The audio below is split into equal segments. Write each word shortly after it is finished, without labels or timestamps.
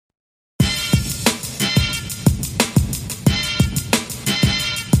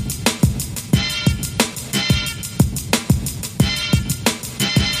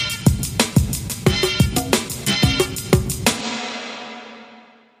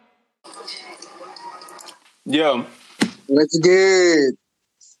Yo, What's good?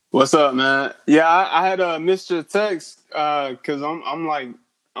 what's up, man? Yeah, I had missed your text because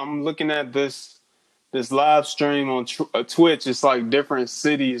I'm looking at this live stream on Twitch. It's like different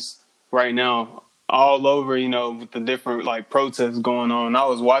cities right now, all over. With the different like protests going on. I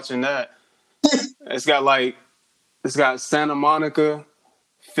was watching that. It's got like it's got Santa Monica,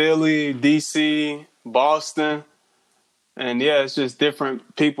 Philly, DC, Boston, and yeah, it's just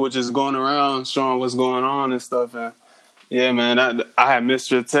different people just going around showing what's going on and stuff. And yeah, man, I had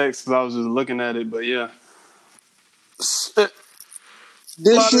missed your text because I was just looking at it, but yeah, a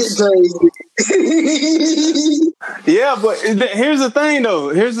This lot of shit crazy. yeah. But here's the thing, though.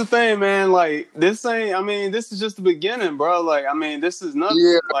 Here's the thing, man. Like this ain't. I mean, this is just the beginning, bro. Like, I mean, this is Yeah,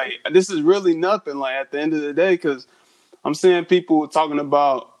 nothing. Like, this is really nothing. Like at the end of the day, because I'm seeing people talking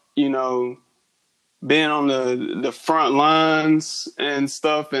about being on the front lines and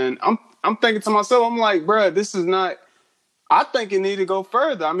stuff, and I'm thinking to myself, I'm like, bro, this is not. I think it need to go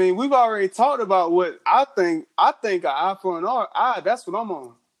further. I mean, we've already talked about what I think. I think an eye for an eye. That's what I'm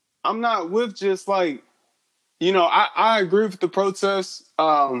on. I'm not with just like I agree with the protests,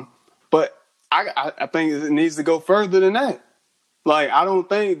 but I think it needs to go further than that. Like I don't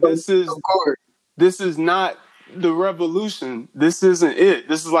think of course. this is not the revolution. This isn't it.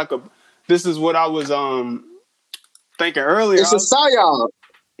 This is what I was thinking earlier. It's a psyop.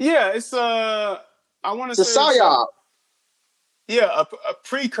 Yeah, it's I want to It's a say psyop. yeah, a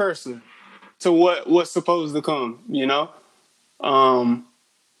precursor to what's supposed to come. Um,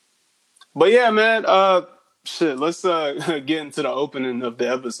 but yeah, man. Shit. Let's get into the opening of the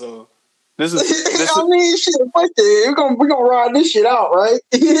episode. This is this I is mean, shit. Fuck it. We're gonna ride this shit out, right?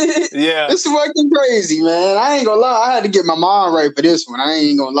 yeah, This is fucking crazy, man. I ain't gonna lie. I had to get my mind right for this one. I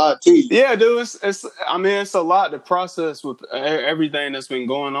ain't gonna lie to you. yeah, dude. It's I mean, it's a lot to process with everything that's been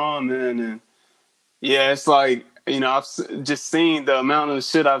going on, man. And yeah, it's like just seen the amount of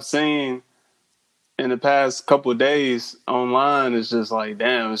shit I've seen in the past couple of days online. Is just like,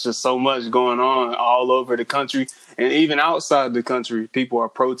 damn, it's just so much going on all over the country and even outside the country. People are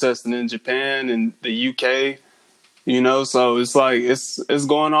protesting in Japan and the UK, so it's like it's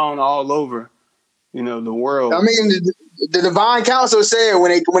going on all over, the I world. mean, the divine council said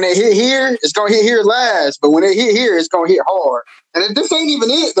when they hit here, it's gonna hit here last, but when they hit here, it's gonna hit hard. And this ain't even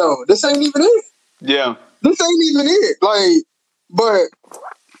it, though. This ain't even it. Yeah. This ain't even it. Like, but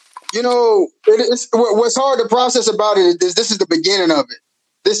it's what's hard to process about it is this is the beginning of it.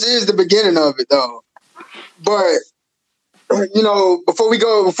 This is the beginning of it, though. But before we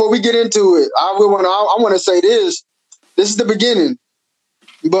get into it, I want to say this. This is the beginning,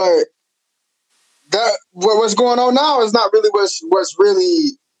 but what's going on now is not really what's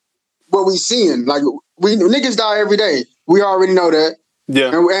really what we seeing. Like we niggas die every day. We already know that,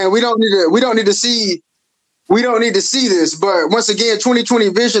 Yeah. and we don't need to see this. But once again, 2020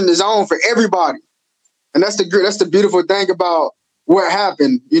 vision is on for everybody. And that's the beautiful thing about what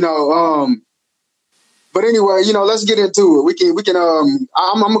happened, But anyway, let's get into it. We can.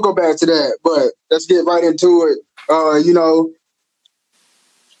 I'm gonna go back to that, but let's get right into it.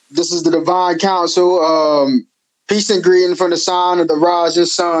 This is the Divine Council. Peace and greeting from the sign of the rising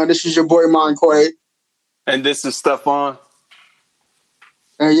sun. This is your boy Monquay. And this is Stephon.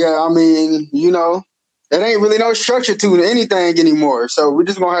 And yeah, I mean, it ain't really no structure to anything anymore. So we're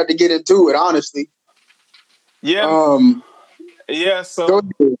just gonna have to get into it, honestly. Yeah. Um, Yeah. go So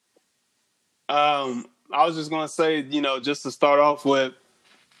ahead. I was just gonna say, just to start off with,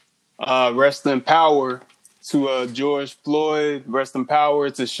 rest in power to George Floyd. Rest in power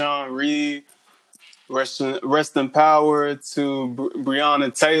to Sean Reed. Rest in power to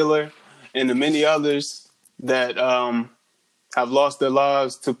Breonna Taylor and the many others that have lost their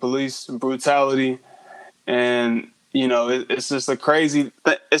lives to police brutality. And it's just a crazy.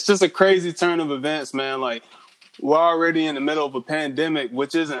 It's just a crazy turn of events, man. Like we're already in the middle of a pandemic,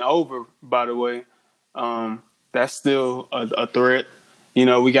 which isn't over, by the way. That's still a threat.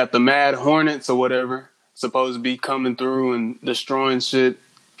 We got the Mad Hornets or whatever supposed to be coming through and destroying shit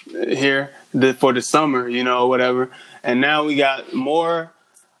here for the summer, whatever. And now we got more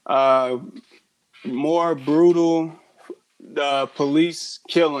brutal police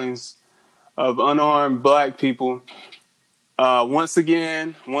killings of unarmed black people. Once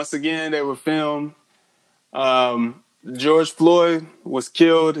again, they were filmed. George Floyd was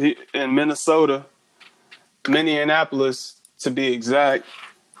killed in Minnesota, Minneapolis to be exact,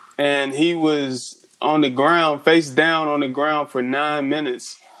 and he was on the ground, face down on the ground for 9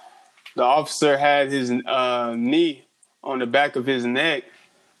 minutes. The officer had his knee on the back of his neck.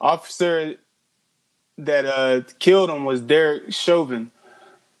 Officer that killed him was Derek Chauvin.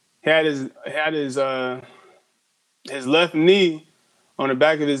 He had his his left knee on the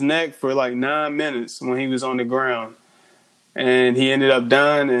back of his neck for like 9 minutes when he was on the ground. And he ended up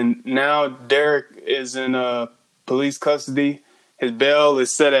dying. And now Derek is in police custody. His bail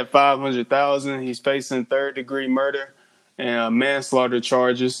is set at $500,000. He's facing third-degree murder and manslaughter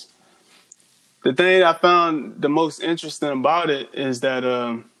charges. The thing I found the most interesting about it is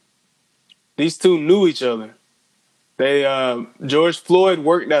that these two knew each other. George Floyd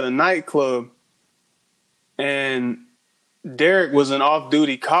worked at a nightclub, and Derek was an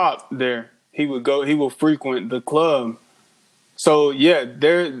off-duty cop there. He would frequent the club. So yeah,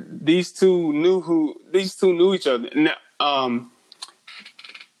 these two knew each other. Now,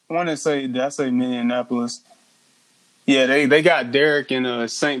 did I say Minneapolis? Yeah, they got Derek in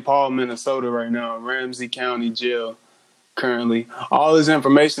St. Paul, Minnesota right now, Ramsey County Jail currently. All his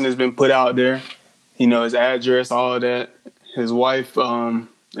information has been put out there. You know, his address, all of that. His wife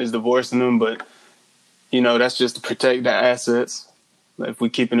is divorcing him, but you know, that's just to protect the assets, if we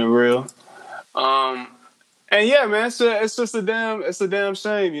keeping it real. And yeah, man, it's just a damn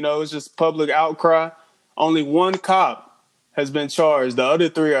shame. You know, it's just public outcry. Only one cop has been charged. The other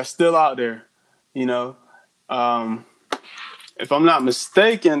three are still out there. You know, if I'm not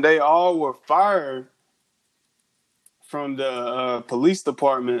mistaken, they all were fired from the police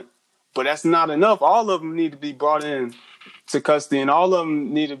department, but that's not enough. All of them need to be brought in to custody, and all of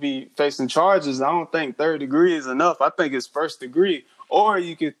them need to be facing charges. I don't think third degree is enough. I think it's first degree, or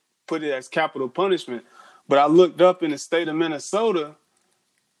you could put it as capital punishment. But I looked up in the state of Minnesota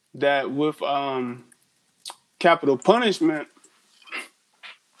that with capital punishment,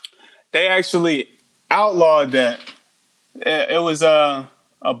 they actually outlawed that. It was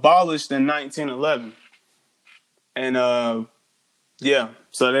abolished in 1911. And yeah,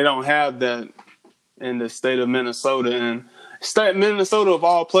 so they don't have that in the state of Minnesota. And state Minnesota of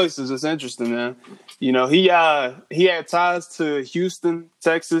all places, it's interesting, man. You know, he had ties to Houston,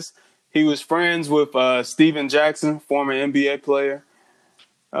 Texas. He was friends with Steven Jackson, former NBA player.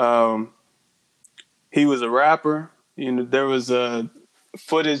 He was a rapper. You know, there was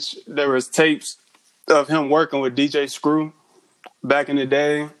footage, there was tapes of him working with DJ Screw back in the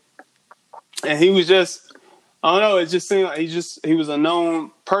day. And he was just, I don't know, it just seemed like he was a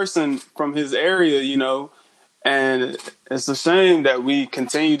known person from his area, you know. And it's a shame that we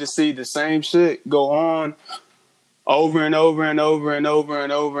continue to see the same shit go on over and over and over and over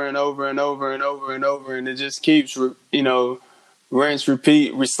and over and over and over and over and over, and it just keeps, you know, rinse,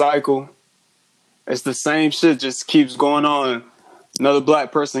 repeat, recycle. It's the same shit, just keeps going on. Another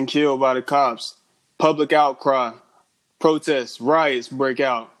black person killed by the cops. Public outcry, protests, riots break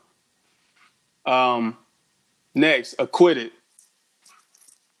out. Next, acquitted.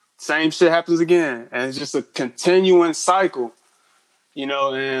 Same shit happens again, and it's just a continuing cycle, you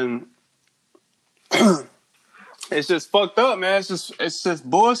know, and it's just fucked up, man. It's just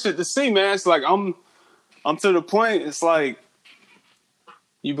bullshit to see, man. It's like I'm to the point. It's like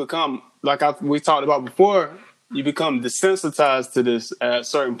you become, like we talked about before, you become desensitized to this at a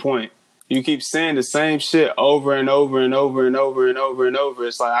certain point. You keep saying the same shit over and over and over and over and over and over.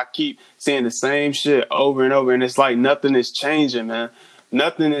 It's like I keep saying the same shit over and over, and it's like nothing is changing, man.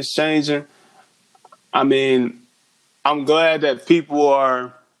 Nothing is changing. I mean, I'm glad that people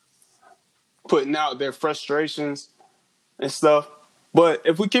are putting out their frustrations and stuff. But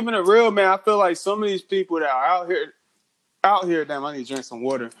if we're keeping it real, man, I feel like some of these people that are out here, damn, I need to drink some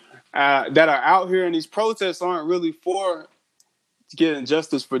water, that are out here in these protests aren't really for getting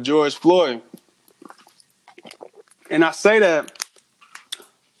justice for George Floyd. And I say that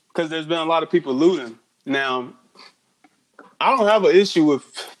because there's been a lot of people looting. Now, I don't have an issue with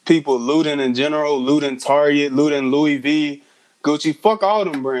people looting in general, looting Target, looting Louis V, Gucci. Fuck all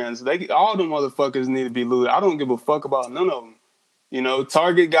them brands. All them motherfuckers need to be looted. I don't give a fuck about none of them. You know,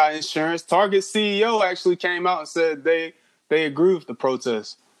 Target got insurance. Target CEO actually came out and said they agree with the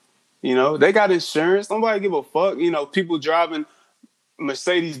protest. You know, they got insurance. Nobody give a fuck. You know, people driving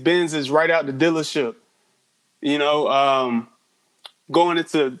Mercedes Benzes right out the dealership. You know, going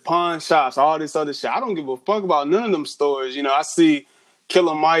into pawn shops, all this other shit. I don't give a fuck about none of them stores. You know, I see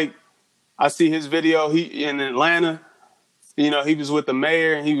Killer Mike. I see his video. He in Atlanta. You know, he was with the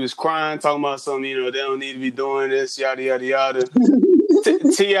mayor and he was crying, talking about something. You know, they don't need to be doing this, yada yada yada.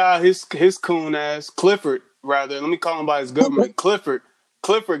 T.I., his coon ass, Clifford, rather. Let me call him by his government. Clifford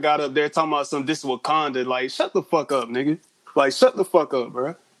got up there talking about some, this is Wakanda. Like, shut the fuck up, nigga. Like, shut the fuck up,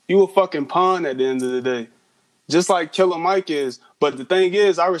 bro. You a fucking pawn at the end of the day. Just like Killer Mike is. But the thing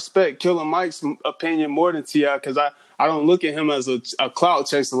is, I respect Killer Mike's opinion more than T.I. because I don't look at him as a clout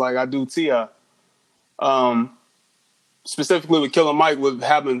chaser like I do T.I. Specifically with Killer Mike, with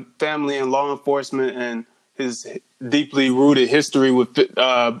having family in law enforcement and his deeply rooted history with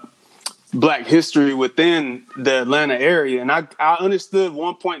Black history within the Atlanta area. And I understood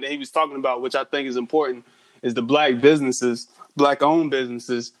one point that he was talking about, which I think is important, is the Black businesses, Black-owned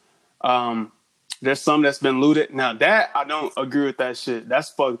businesses. There's some that's been looted. Now, that, I don't agree with that shit. That's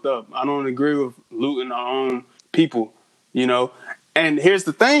fucked up. I don't agree with looting our own people, you know? And here's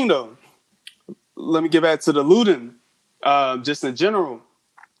the thing, though. Let me get back to the looting, just in general.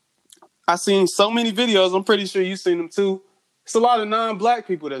 I've seen so many videos. I'm pretty sure you've seen them, too. It's a lot of non-Black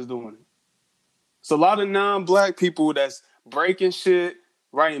people that's doing it. It's a lot of non-Black people that's breaking shit,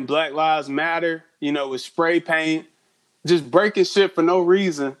 writing Black Lives Matter, you know, with spray paint, just breaking shit for no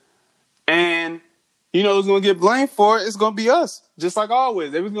reason. And, you know, who's going to get blamed for it? It's going to be us, just like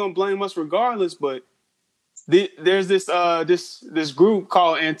always. They was going to blame us regardless, but there's this group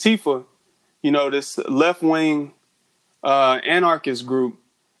called Antifa, you know, this left-wing anarchist group,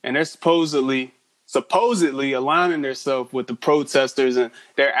 and they're supposedly aligning themselves with the protesters, and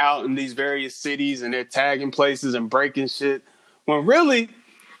they're out in these various cities and they're tagging places and breaking shit. When really,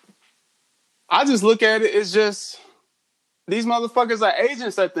 I just look at it, it's just these motherfuckers are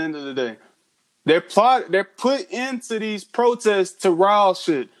agents at the end of the day. They're put into these protests to rile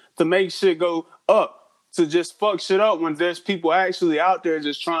shit, to make shit go up, to just fuck shit up when there's people actually out there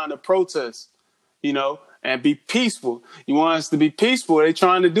just trying to protest, you know, and be peaceful. You want us to be peaceful. They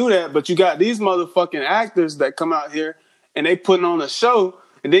trying to do that, but you got these motherfucking actors that come out here and they putting on a show,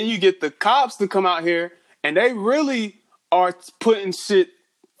 and then you get the cops to come out here and they really are putting shit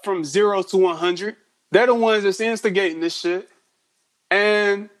from 0 to 100. They're the ones that's instigating this shit.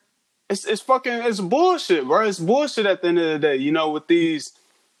 And it's bullshit, bro. It's bullshit at the end of the day, you know, with these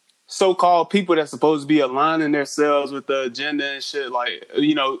so-called people that's supposed to be aligning themselves with the agenda and shit, like,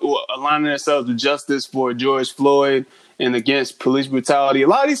 you know, aligning themselves with justice for George Floyd and against police brutality. A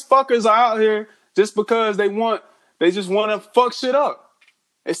lot of these fuckers are out here just because they just want to fuck shit up.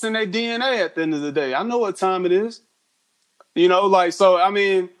 It's in their DNA at the end of the day. I know what time it is. You know, like, so, I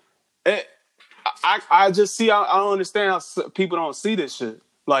mean, I just see, I don't understand how people don't see this shit.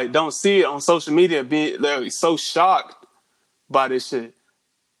 Like, don't see it on social media, they're so shocked by this shit.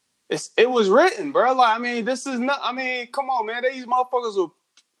 It was written, bro. Like, I mean, this is not, I mean, come on, man. These motherfuckers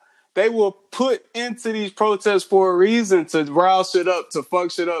were put into these protests for a reason, to rile shit up, to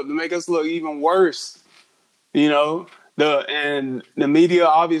fuck shit up, to make us look even worse. You know, the media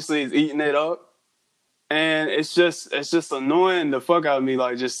obviously is eating it up. And it's just annoying the fuck out of me,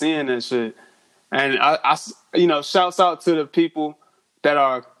 like, just seeing that shit. And I you know, shouts out to the people that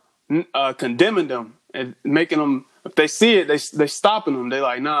are condemning them and making them, if they see it, they stopping them. They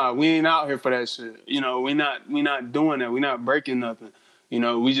like, nah, we ain't out here for that shit. You know, we not doing that. We not breaking nothing. You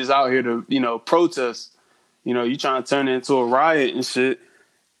know, we just out here to, you know, protest. You know, you trying to turn it into a riot and shit.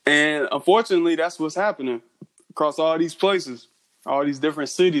 And unfortunately, that's what's happening across all these places, all these different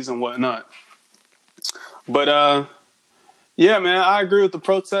cities and whatnot. But yeah, man, I agree with the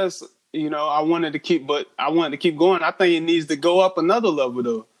protests. You know, I wanted to keep going. I think it needs to go up another level,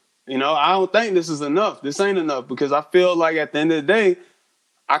 though. You know, I don't think this is enough. This ain't enough, because I feel like at the end of the day,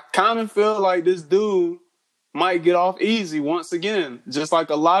 I kind of feel like this dude might get off easy once again, just like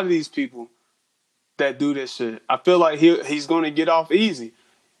a lot of these people that do this shit. I feel like he's going to get off easy.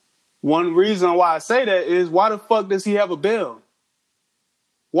 One reason why I say that is, why the fuck does he have a bail?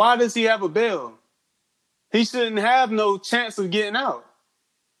 Why does he have a bail? He shouldn't have no chance of getting out.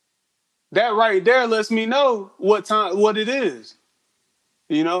 That right there lets me know what it is.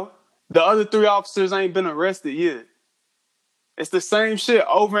 You know, the other 3 officers ain't been arrested yet. It's the same shit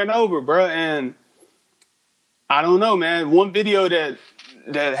over and over, bro. And I don't know, man. One video that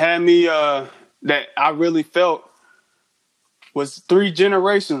had me, that I really felt, was 3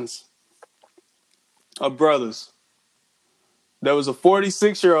 generations of brothers. There was a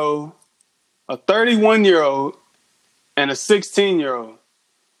 46-year-old, a 31-year-old, and a 16-year-old.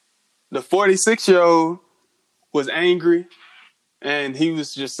 The 46-year-old was angry, and he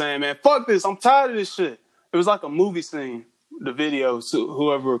was just saying, man, fuck this. I'm tired of this shit. It was like a movie scene, the video, so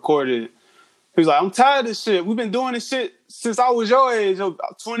whoever recorded it. He was like, I'm tired of this shit. We've been doing this shit since I was your age,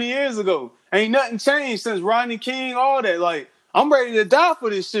 20 years ago. Ain't nothing changed since Rodney King, all that. Like, I'm ready to die for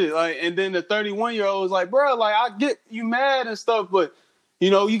this shit. Like, and then the 31-year-old was like, bro, like, I get you mad and stuff, but, you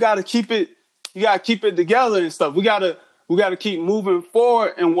know, you got to keep it together and stuff. We got to keep moving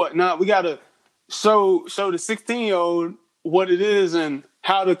forward and whatnot. We got to show the 16-year-old what it is and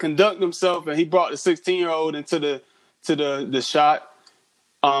how to conduct himself. And he brought the 16-year-old into the shot.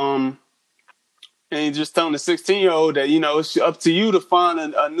 And he just telling the 16-year-old that, you know, it's up to you to find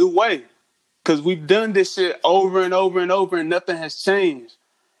a new way. Because we've done this shit over and over and over and nothing has changed.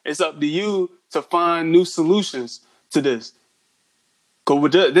 It's up to you to find new solutions to this.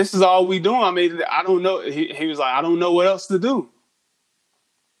 Cause this is all we doing. I mean, I don't know. He was like, I don't know what else to do.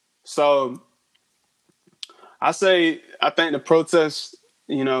 So I think the protests,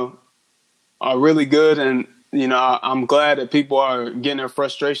 are really good, and I'm glad that people are getting their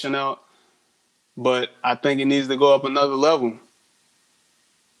frustration out. But I think it needs to go up another level.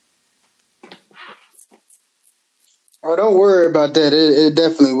 Oh, don't worry about that. It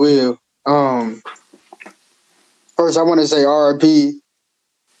definitely will. First, I want to say RIP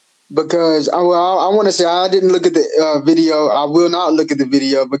because I want to say I didn't look at the video. I will not look at the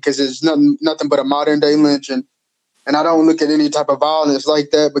video because it's nothing but a modern day lynching, and I don't look at any type of violence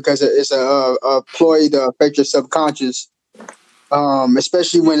like that because it's a ploy to affect your subconscious.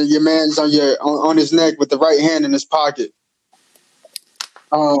 Especially when your man's on his neck with the right hand in his pocket.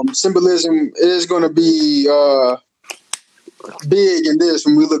 Symbolism is going to be big in this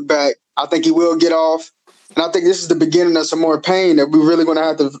when we look back. I think he will get off, and I think this is the beginning of some more pain that we're really going to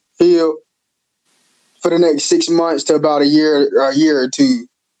have to feel for the next 6 months to about a year or two.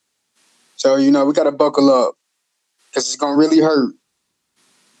 So we got to buckle up because it's going to really hurt.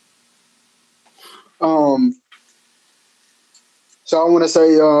 So I want to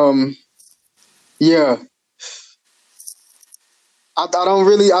say, yeah. I don't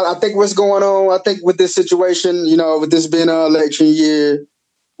really. I think what's going on. I think with this situation, with this being an election year,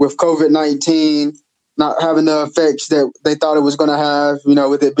 with COVID-19 not having the effects that they thought it was going to have,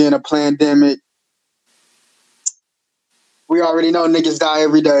 with it being a pandemic, we already know niggas die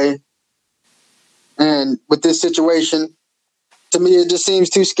every day. And with this situation, to me, it just seems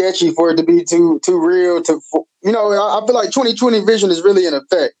too sketchy for it to be too real. I feel like 2020 vision is really in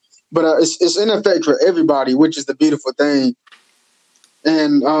effect, but it's in effect for everybody, which is the beautiful thing.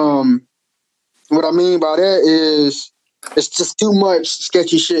 And what I mean by that is it's just too much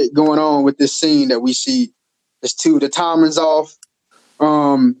sketchy shit going on with this scene that we see. The timing's off.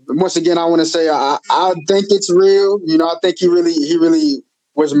 Once again, I want to say I think it's real. I think he really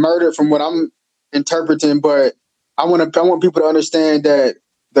was murdered from what I'm interpreting. But I want people to understand that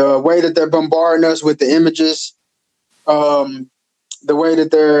the way that they're bombarding us with the images, the way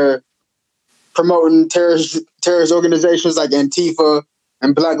that they're promoting terrorist organizations like Antifa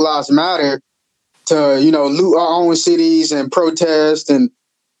and Black Lives Matter to loot our own cities and protest and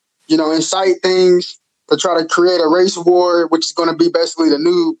incite things to try to create a race war, which is going to be basically the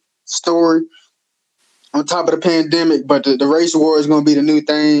new story on top of the pandemic. But the race war is going to be the new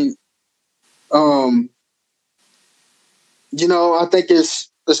thing. I think it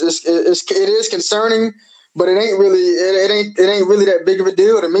is concerning, but it ain't really that big of a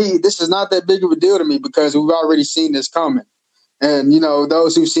deal to me. This is not that big of a deal to me because we've already seen this coming, and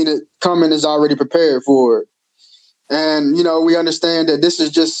those who've seen it coming is already prepared for it. And we understand that this is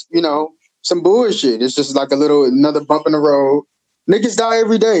just some bullshit. It's just like another bump in the road. Niggas die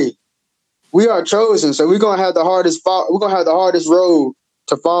every day. We are chosen, so we're gonna have the hardest road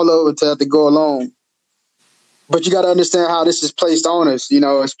to follow to have to go along. But you got to understand how this is placed on us.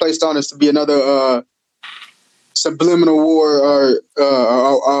 It's placed on us to be another subliminal war or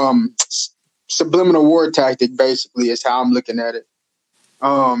subliminal war tactic. Basically, is how I'm looking at it.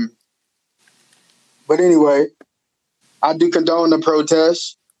 But anyway, I do condone the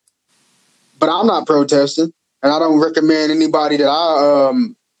protest, but I'm not protesting, and I don't recommend anybody that I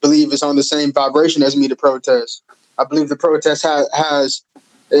believe is on the same vibration as me to protest. I believe the protest has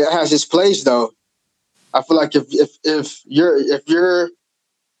its place, though. I feel like if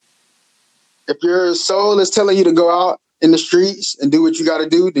your soul is telling you to go out in the streets and do what you got to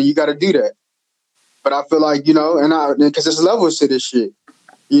do, then you got to do that. But I feel like because there's levels to this shit,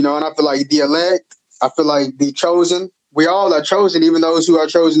 and I feel like the elect, I feel like the chosen. We all are chosen, even those who are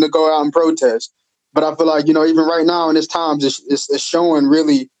chosen to go out and protest. But I feel like even right now in this times, it's showing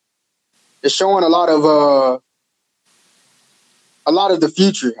a lot of the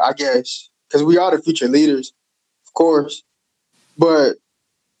future, I guess, because we are the future leaders, of course. But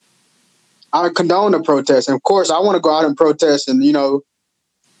I condone the protest, and of course, I want to go out and protest and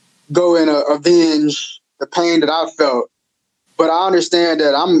go and avenge the pain that I felt. But I understand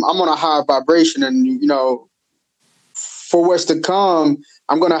that I'm on a high vibration, and for what's to come,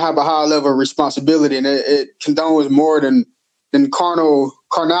 I'm going to have a high level of responsibility, and it condones more than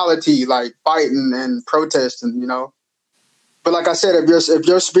carnality, like fighting and protesting, But like I said, if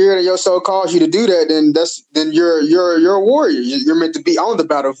your spirit and your soul calls you to do that, then you're a warrior. You're meant to be on the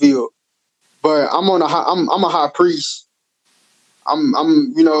battlefield. But I'm a high priest. I'm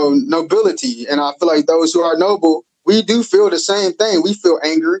nobility, and I feel like those who are noble, we do feel the same thing. We feel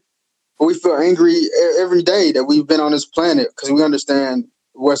angry. But we feel angry every day that we've been on this planet because we understand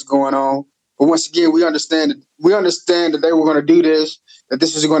what's going on. But once again, we understand that they were going to do this, that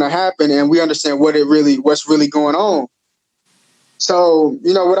this was going to happen, and we understand what's really going on. So,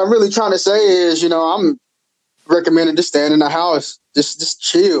 what I'm really trying to say is, I'm recommending just staying in the house, just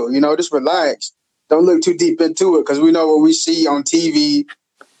chill, just relax. Don't look too deep into it, because we know what we see on TV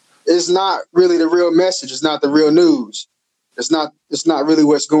is not really the real message. It's not the real news. It's not really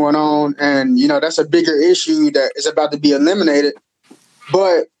what's going on, and that's a bigger issue that is about to be eliminated.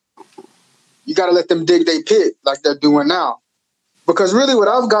 But you got to let them dig their pit like they're doing now, because really what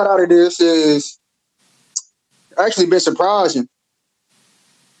I've got out of this is actually been surprising.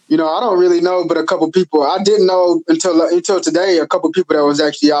 I don't really know, but a couple people I didn't know until today. A couple people that was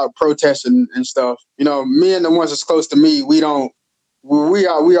actually out protesting and stuff. Me and the ones that's close to me, we on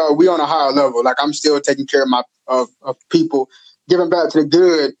a higher level. Like, I'm still taking care of of people, giving back to the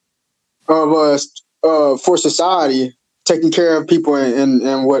good of us for society, taking care of people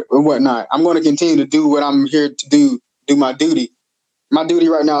and whatnot. I'm going to continue to do what I'm here to do my duty. My duty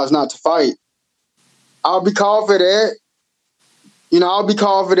right now is not to fight. I'll be called for that. I'll be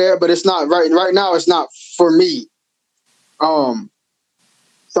called for that, but it's not right now. It's not for me. So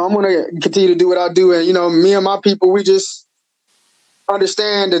I'm gonna continue to do what I do, and me and my people, we just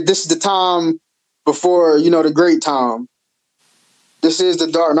understand that this is the time before the great time. This is the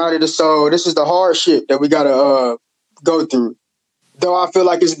dark night of the soul. This is the hardship that we gotta go through. Though I feel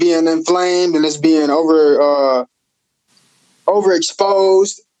like it's being inflamed and it's being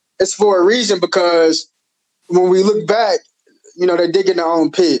overexposed, it's for a reason, because when we look back, they're digging their own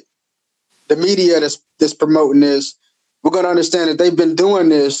pit. The media that's promoting this, we're going to understand that they've been doing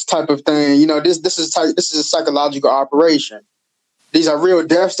this type of thing. This is a psychological operation. These are real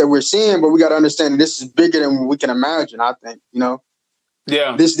deaths that we're seeing, but we got to understand that this is bigger than we can imagine. I think, Yeah.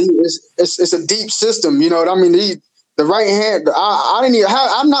 It's a deep system. You know what I mean? The right hand. I didn't even.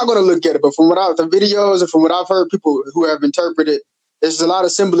 I'm not going to look at it, but from the videos and from what I've heard, people who have interpreted, there's a lot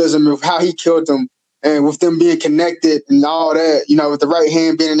of symbolism of how he killed them, and with them being connected and all that. With the right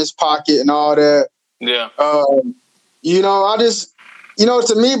hand being in his pocket and all that. Yeah. I just,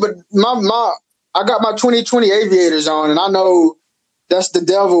 to me, but I got my 2020 aviators on, and I know that's the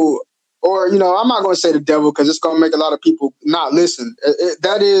devil. Or, I'm not going to say the devil, because it's going to make a lot of people not listen.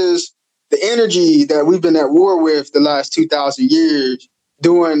 That is the energy that we've been at war with the last 2,000 years,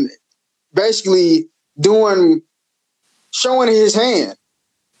 showing his hand.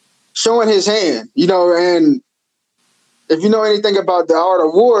 And if you know anything about the art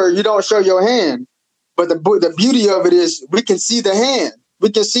of war, you don't show your hand. But the beauty of it is we can see the hand.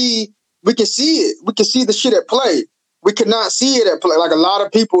 We can see it. We can see the shit at play. We could not see it at play. Like, a lot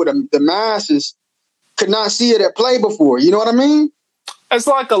of people, the masses, could not see it at play before. You know what I mean? It's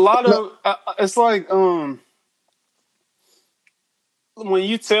like a lot of. It's like when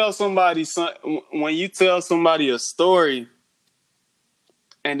you tell somebody a story,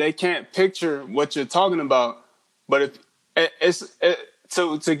 and they can't picture what you're talking about, but if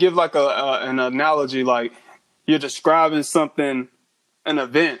to give like an analogy, like you're describing something, an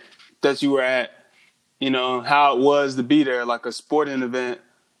event that you were at, how it was to be there, like a sporting event,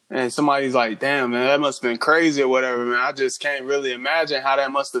 and somebody's like, damn, man, that must have been crazy or whatever, man. I just can't really imagine how that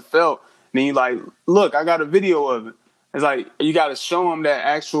must have felt. And then you like, look, I got a video of it. It's like, you got to show them that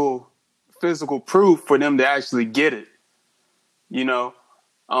actual physical proof for them to actually get it. It's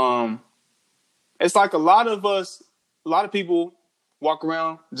like a lot of people walk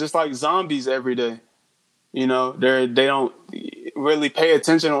around just like zombies every day. They don't really pay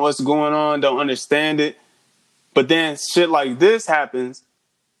attention to what's going on, don't understand it. But then shit like this happens,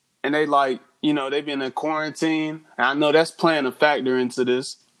 and they they've been in quarantine. And I know that's playing a factor into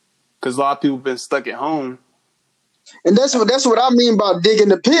this, because a lot of people have been stuck at home. And that's what I mean by digging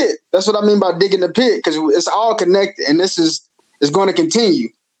the pit. That's what I mean by digging the pit, because it's all connected, and this is going to continue.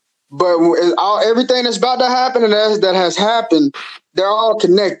 But everything that's about to happen and that has happened, they're all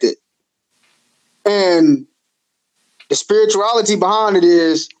connected. And the spirituality behind it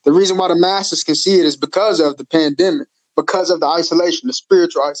is the reason why the masses can see it is because of the pandemic, because of the isolation, the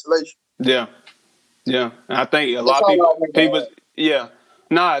spiritual isolation. Yeah. Yeah. And I think a lot of people, yeah.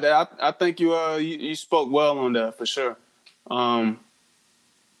 Nah, I think you spoke well on that for sure. That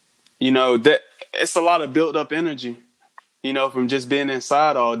it's a lot of built up energy, from just being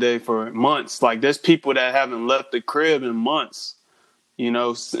inside all day for months. Like, there's people that haven't left the crib in months, in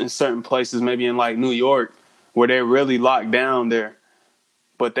certain places, maybe in like New York, where they're really locked down there.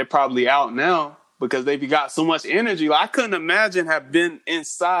 But they're probably out now because they've got so much energy. Like, I couldn't imagine have been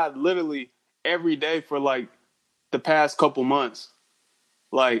inside literally every day for like the past couple months.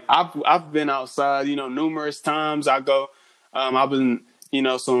 Like, I've been outside, numerous times. I go, I've been,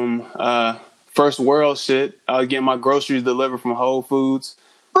 first world shit. Getting my groceries delivered from Whole Foods.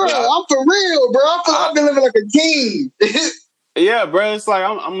 Bro, Yeah, I'm for real, bro. I feel like I've been living like a king. yeah, bro. It's like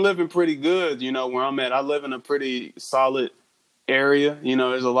I'm living pretty good. You know where I'm at. I live in a pretty solid area. You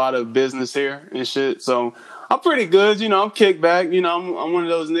know, there's a lot of business here and shit. So I'm pretty good. You know, I'm kicked back. You know, I'm one of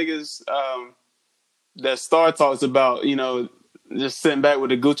those niggas that Star talks about. You know, just sitting back with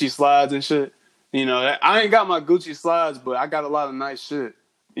the Gucci slides and shit. You know, I ain't got my Gucci slides, but I got a lot of nice shit.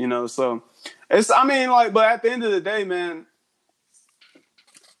 You know, so I mean, like, but at the end of the day, man,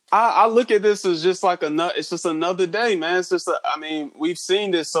 I look at this as just like it's just another day, man. It's just, I mean, we've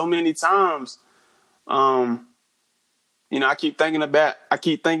seen this so many times. You know, I keep thinking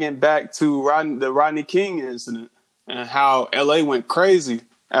back to the Rodney King incident and how LA went crazy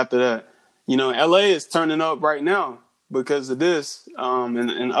after that. You know, LA is turning up right now because of this,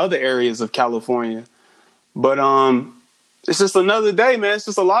 and other areas of California. But it's just another day, man. It's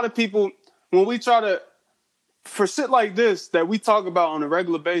just a lot of people when we try to, for shit like this that we talk about on a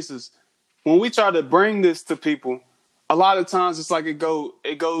regular basis, when we try to bring this to people, a lot of times it's like it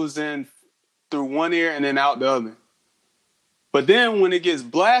goes in through one ear and then out the other. But then when it gets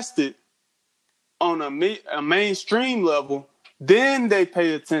blasted on a mainstream level, then they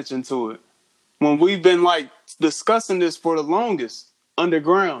pay attention to it. When we've been like discussing this for the longest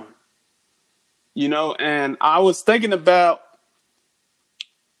underground, you know, and I was thinking about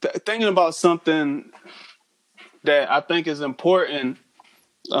something that I think is important,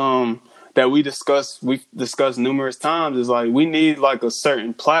 that we've discussed numerous times, is like we need like a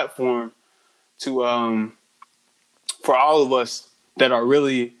certain platform to for all of us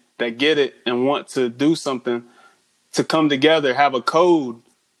that get it and want to do something, to come together, have a code,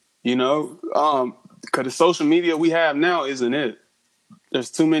 you know, because the social media we have now isn't it. There's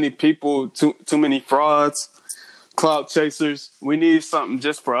too many people, too many frauds, clout chasers. We need something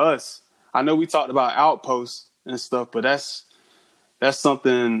just for us. I know we talked about outposts and stuff, but that's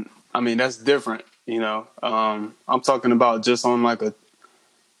something. I mean, that's different. You know, I'm talking about just on like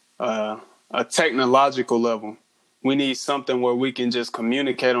a technological level. We need something where we can just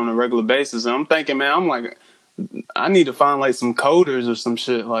communicate on a regular basis. And I'm thinking, man, I'm like, I need to find like some coders or some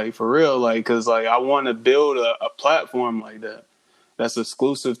shit, like for real, like, because like I want to build a platform like that that's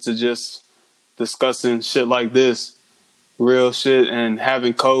exclusive to just discussing shit like this, real shit, and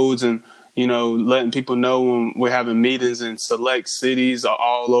having codes, and you know, letting people know when we're having meetings in select cities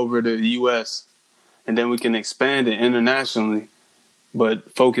all over the U.S. and then we can expand it internationally,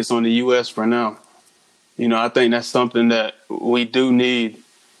 but focus on the U.S. for now. You know, I think that's something that we do need,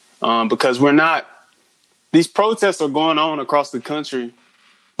 because these protests are going on across the country,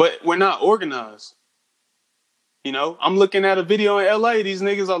 but we're not organized. You know, I'm looking at a video in LA. These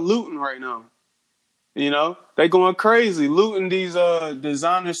niggas are looting right now. You know, they going crazy, looting these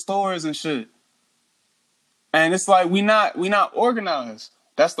designer stores and shit. And it's like we not organized.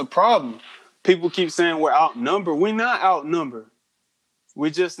 That's the problem. People keep saying we're outnumbered. We're not outnumbered. We're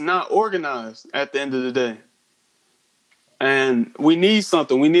just not organized at the end of the day. And we need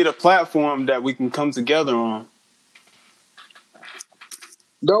something. We need a platform that we can come together on.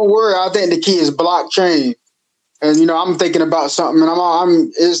 Don't worry, I think the key is blockchain. And you know, I'm thinking about something, and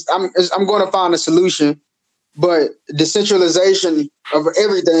I'm going to find a solution. But decentralization of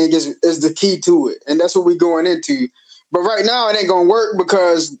everything is the key to it, and that's what we're going into. But right now, it ain't going to work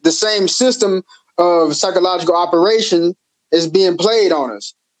because the same system of psychological operation is being played on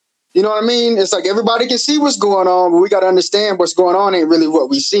us. You know what I mean? It's like everybody can see what's going on, but we got to understand what's going on ain't really what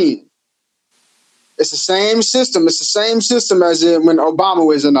we seeing. It's the same system. It's the same system as when Obama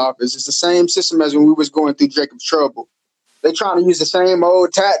was in office. It's the same system as when we was going through Jacob's trouble. They're trying to use the same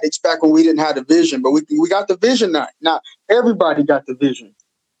old tactics back when we didn't have the vision, but we got the vision now. Now everybody got the vision.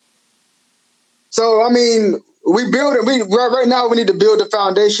 So I mean, right now we need to build a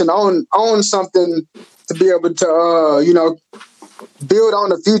foundation on something to be able to build on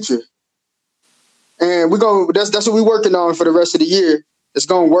the future. And that's what we're working on for the rest of the year. It's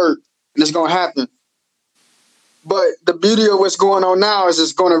gonna work and it's gonna happen. But the beauty of what's going on now is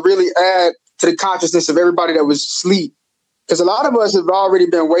it's gonna really add to the consciousness of everybody that was asleep. Because a lot of us have already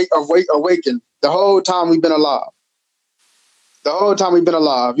been awakened the whole time we've been alive. The whole time we've been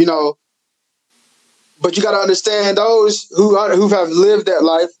alive, you know. But you got to understand those who have lived that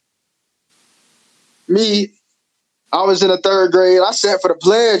life. Me, I was in the third grade. I sat for the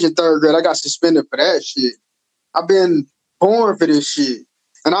pledge in third grade. I got suspended for that shit. I've been born for this shit.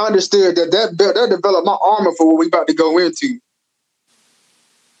 And I understood that developed my armor for what we about to go into.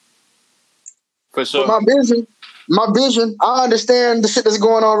 For sure. But my vision, I understand the shit that's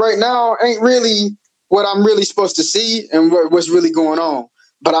going on right now ain't really what I'm really supposed to see and what's really going on.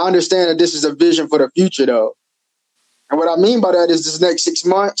 But I understand that this is a vision for the future, though. And what I mean by that is this next 6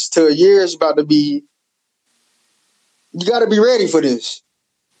 months to a year is about to be. You got to be ready for this.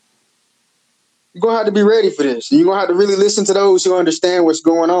 You're gonna have to be ready for this. You're gonna have to really listen to those who understand what's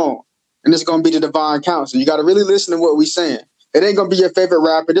going on. And it's gonna be the divine counsel. You gotta really listen to what we're saying. It ain't gonna be your favorite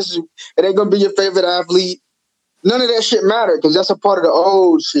rapper. It ain't gonna be your favorite athlete. None of that shit matter because that's a part of the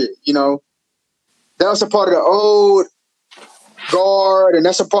old shit, you know. That's a part of the old guard, and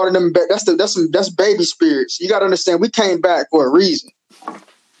that's a part of them. That's baby spirits. You gotta understand. We came back for a reason.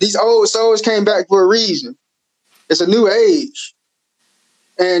 These old souls came back for a reason. It's a new age.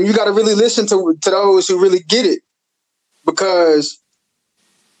 And you got to really listen to those who really get it. Because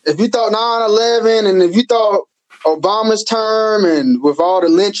if you thought 9/11 and if you thought Obama's term and with all the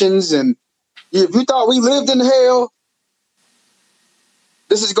lynchings and if you thought we lived in hell,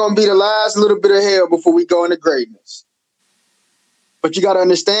 this is going to be the last little bit of hell before we go into greatness. But you got to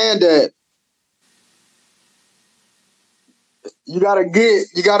understand that you got to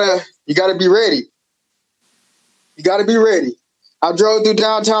be ready. You got to be ready. I drove through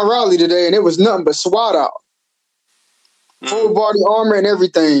downtown Raleigh today, and it was nothing but SWAT out. Full body armor and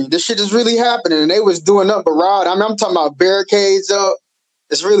everything. This shit is really happening, and they was doing nothing but ride. I mean, I'm talking about barricades up.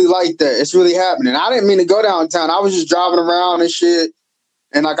 It's really like that. It's really happening. I didn't mean to go downtown. I was just driving around and shit,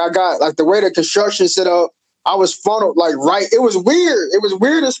 and like I got like the way the construction set up. I was funneled like right. It was weird. It was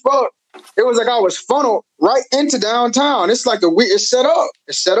weird as fuck. It was like I was funneled right into downtown. It's like it's set up.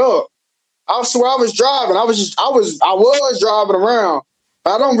 It's set up. I swear I was driving. I was driving around.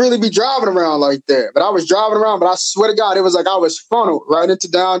 I don't really be driving around like that, but I was driving around. But I swear to God, it was like I was funneled right into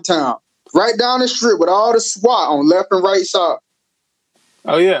downtown, right down the strip with all the SWAT on left and right side.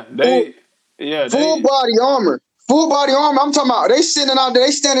 Oh yeah, full body armor. Full body armor. I'm talking about they sitting out there,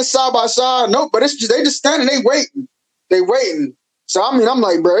 they standing side by side. Nope, but it's just they just standing, they waiting. They waiting. So I mean, I'm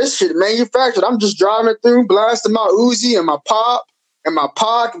like, bro, this shit manufactured. I'm just driving through, blasting my Uzi and my pop and my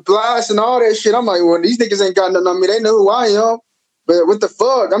pocket blast and all that shit. I'm like, well, these niggas ain't got nothing on me. They know who I am. But what the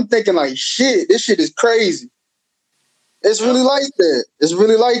fuck? I'm thinking like, shit, this shit is crazy. It's really like that. It's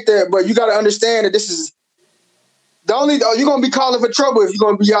really like that. But you got to understand that this is the only, you're going to be calling for trouble if you're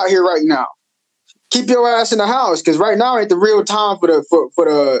going to be out here right now. Keep your ass in the house because right now ain't the real time for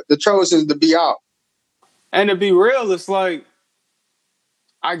the chosen to be out. And to be real, it's like,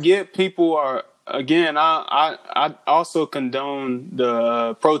 I get people are, again, I also condone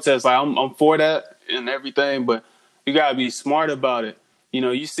the protests. Like I'm for that and everything, but you gotta be smart about it. You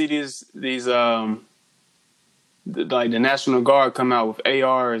know, you see these like the National Guard come out with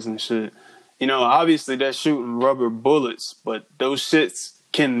ARs and shit. You know, obviously they're shooting rubber bullets, but those shits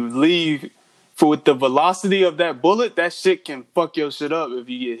can leave with the velocity of that bullet. That shit can fuck your shit up if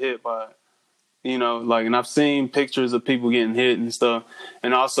you get hit by it. You know, like, and I've seen pictures of people getting hit and stuff.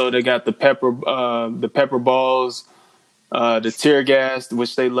 And also they got the pepper balls, the tear gas,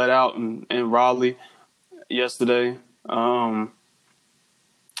 which they let out in Raleigh yesterday. And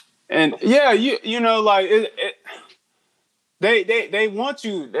yeah, you know, like they want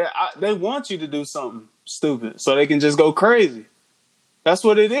you, they want you to do something stupid so they can just go crazy. That's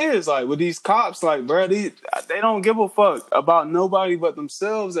what it is. Like with these cops, like, bro, they don't give a fuck about nobody but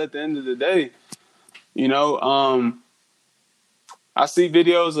themselves at the end of the day. You know, I see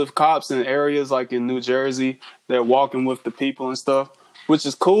videos of cops in areas like in New Jersey. They're walking with the people and stuff, which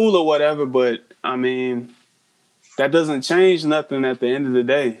is cool or whatever. But I mean, that doesn't change nothing at the end of the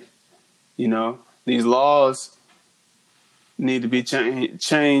day. You know, these laws need to be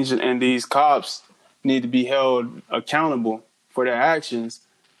changed, and these cops need to be held accountable for their actions.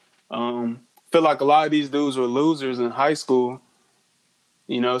 Feel like a lot of these dudes were losers in high school,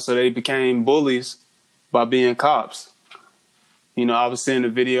 you know, so they became bullies by being cops. You know, I was seeing a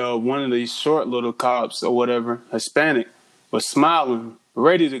video of one of these short little cops or whatever, Hispanic, was smiling,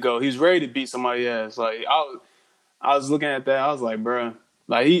 ready to go. He's ready to beat somebody's ass. Like I was looking at that, I was like, bruh,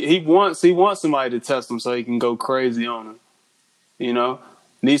 like he wants somebody to test him so he can go crazy on him. You know,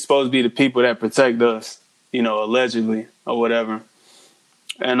 and these supposed to be the people that protect us, you know, allegedly or whatever.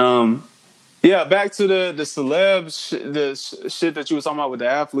 And yeah, back to the celebs, the shit that you were talking about with the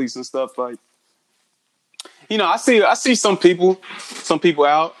athletes and stuff. Like, you know, I see some people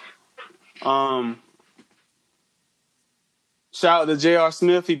out. Shout out to J.R.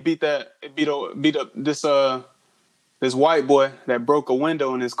 Smith. He beat up this white boy that broke a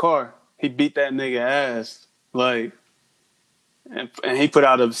window in his car. He beat that nigga ass. Like, and he put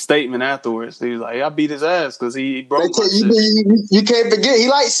out a statement afterwards. He was like, I beat his ass because he broke my shit. You can't forget, he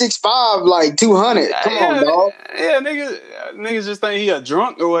like 6'5", like 200. Come on, dog. Yeah, niggas just think he a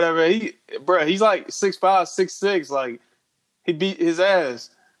drunk or whatever. He's like 6'5", 6'6", like, he beat his ass.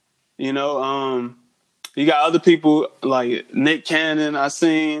 You got other people like Nick Cannon. I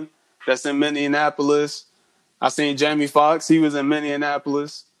seen that's in Minneapolis. I seen Jamie Foxx. He was in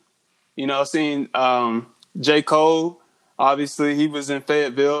Minneapolis. I seen J. Cole. Obviously, he was in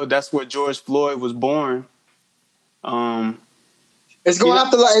Fayetteville. That's where George Floyd was born. It's gonna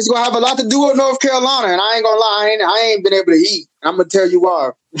have a lot to do with North Carolina, and I ain't gonna lie, I ain't been able to eat. I'm gonna tell you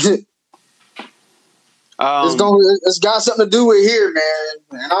why. It's got something to do with here, man.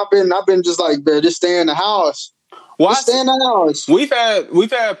 And I've been just like, man, just stay in the house. Just stay in the house. We've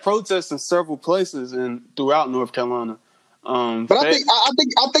had protests in several places and throughout North Carolina. But I think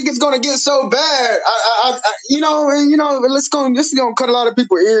it's gonna get so bad. This is gonna cut a lot of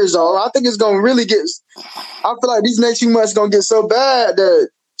people's ears off. I think it's gonna really get. I feel like these next few months gonna get so bad that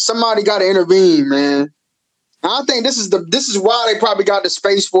somebody got to intervene, man. And I think this is why they probably got the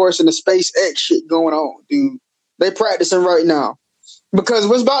Space Force and the SpaceX shit going on, dude. They practicing right now because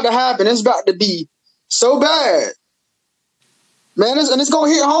what's about to happen? It's about to be so bad, man. And it's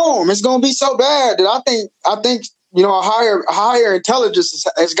gonna hit home. It's gonna be so bad that I think. A higher intelligence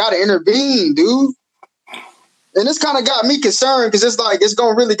has got to intervene, dude. And this kind of got me concerned because it's like it's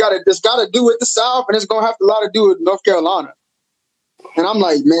got to do with the South, and it's gonna have a lot to do with North Carolina. And I'm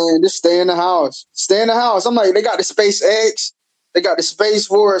like, man, just stay in the house. Stay in the house. I'm like, they got the SpaceX, they got the Space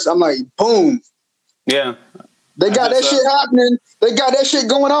Force. I'm like, boom. Yeah. They got that shit happening. They got that shit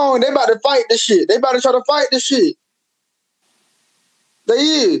going on. They about to fight this shit. They about to try to fight this shit. They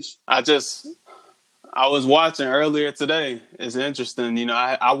is. I was watching earlier today. It's interesting.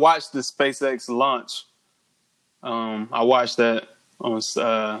 I watched the SpaceX launch. I watched that on,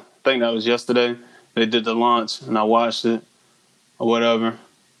 I think that was yesterday. They did the launch, and I watched it or whatever.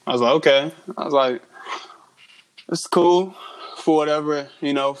 I was like, okay. I was like, it's cool for whatever,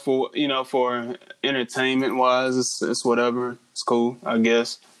 for entertainment wise. It's whatever. It's cool, I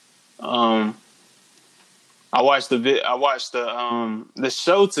guess. I watched the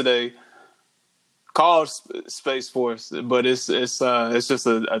show today called Space Force, but it's just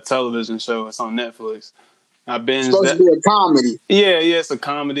a television show. It's on Netflix. It's supposed to be a comedy. Yeah, it's a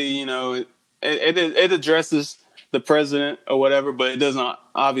comedy. It addresses the president or whatever, but it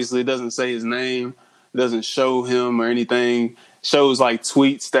doesn't say his name. It doesn't show him or anything. It shows like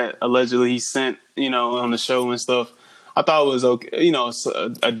tweets that allegedly he sent, on the show and stuff. I thought it was okay. It's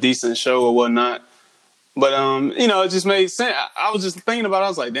a decent show or whatnot. But, it just made sense. I was just thinking about it. I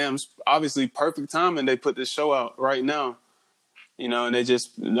was like, damn, it's obviously perfect timing. They put this show out right now, and they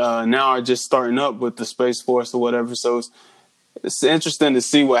just now are just starting up with the Space Force or whatever. So it's interesting to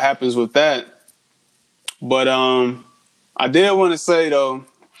see what happens with that. But I did want to say, though,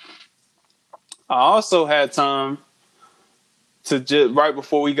 I also had time to just right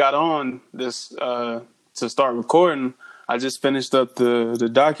before we got on this to start recording. I just finished up the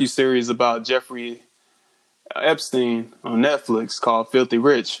docuseries about Jeffrey Epstein on Netflix called Filthy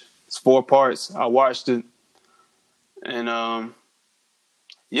Rich. It's 4 parts. I watched it, and I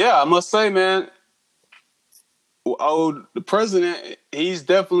must say, man, the president, he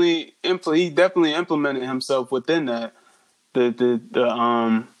definitely implemented himself within that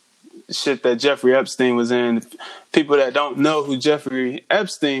the shit that Jeffrey Epstein was in. People that don't know who Jeffrey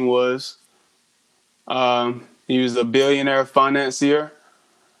Epstein was, he was a billionaire financier.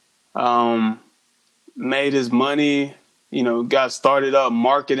 Made his money, got started up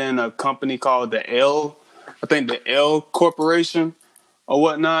marketing a company called the L Corporation or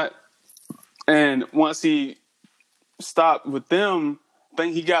whatnot. And once he stopped with them, I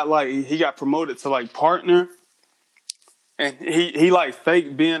think he got promoted to like partner. And he like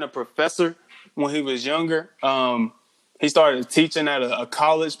faked being a professor when he was younger. He started teaching at a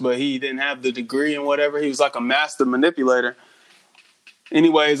college, but he didn't have the degree and whatever. He was like a master manipulator.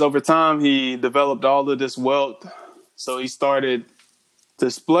 Anyways, over time, he developed all of this wealth. So he started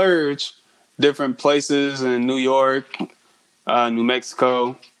to splurge different places in New York, New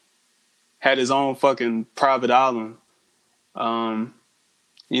Mexico, had his own fucking private island. With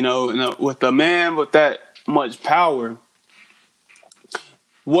a man with that much power,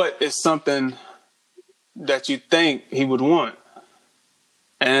 what is something that you think he would want?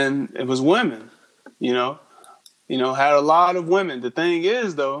 And it was women, had a lot of women. The thing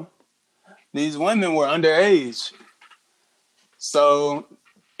is, though, these women were underage. So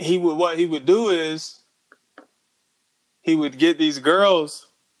what he would do is he would get these girls.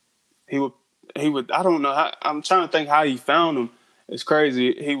 He would, I don't know how, I'm trying to think how he found them. It's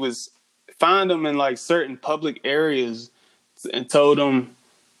crazy. He was find them in like certain public areas and told them,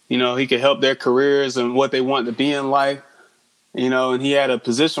 he could help their careers and what they want to be in life. And he had a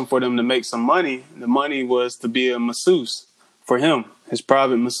position for them to make some money. The money was to be a masseuse. for him, his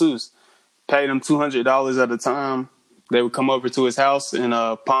private masseuse. Paid him $200 at a time. They would come over to his house in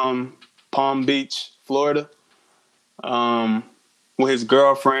Palm Beach, Florida, with his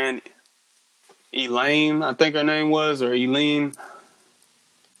girlfriend Elaine, I think her name was, or Eileen.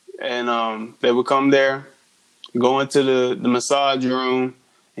 And they would come there, go into the massage room,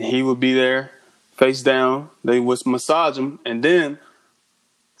 and he would be there, face down. They would massage him, and then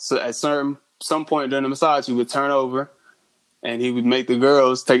so at some point during the massage, he would turn over, and he would make the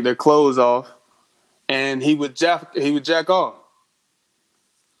girls take their clothes off, and he would jack off.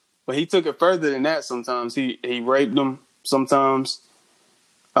 But he took it further than that. Sometimes he raped them. Sometimes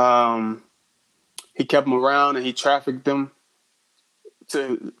he kept them around and he trafficked them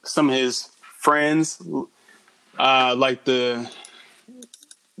to some of his friends, like the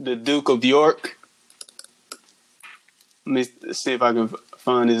Duke of York. Let me see if I can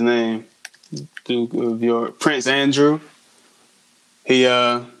find his name. Duke of York, Prince Andrew. He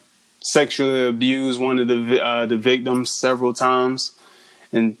sexually abused one of the victims several times,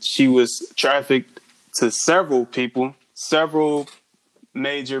 and she was trafficked to several people, several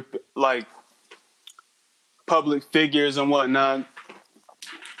major like public figures and whatnot.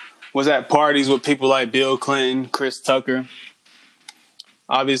 Was at parties with people like Bill Clinton, Chris Tucker.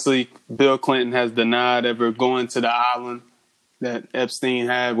 Obviously, Bill Clinton has denied ever going to the island that Epstein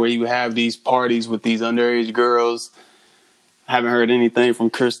had, where he would have these parties with these underage girls. I haven't heard anything from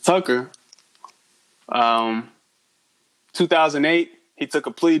Chris Tucker. 2008, he took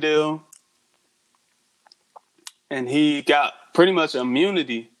a plea deal, and he got pretty much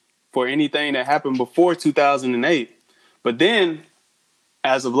immunity for anything that happened before 2008. But then,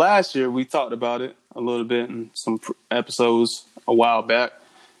 as of last year, we talked about it a little bit in some episodes a while back.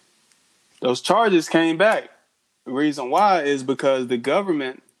 Those charges came back. The reason why is because the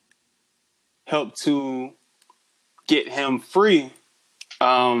government helped to get him free.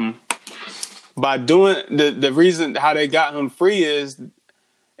 By doing the reason how they got him free is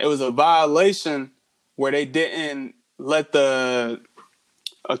it was a violation where they didn't let the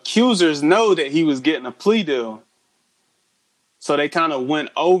accusers know that he was getting a plea deal. So they kind of went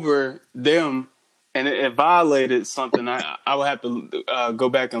over them, and it violated something. I would have to go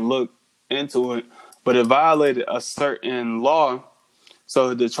back and look into it, but it violated a certain law.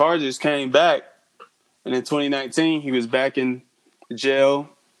 So the charges came back, and in 2019, he was back in jail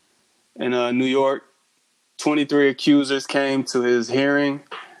in New York. 23 accusers came to his hearing,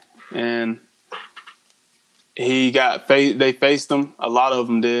 and they faced him. A lot of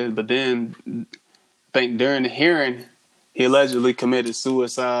them did, but then I think during the hearing, he allegedly committed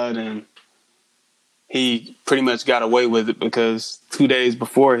suicide, and he pretty much got away with it because 2 days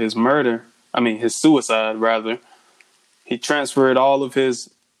before his suicide rather, he transferred all of his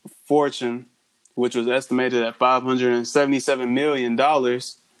fortune, which was estimated at $577 million,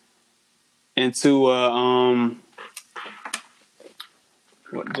 into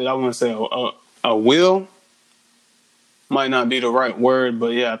what did I want to say? A will? Might not be the right word,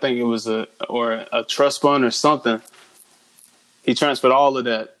 but yeah, I think it was a trust fund or something. He transferred all of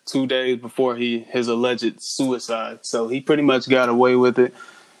that 2 days before his alleged suicide. So he pretty much got away with it.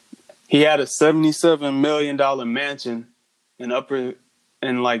 He had a $77 million mansion in the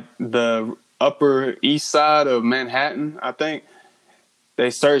Upper East Side of Manhattan, I think.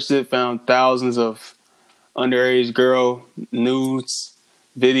 They searched it, found thousands of underage girl nudes,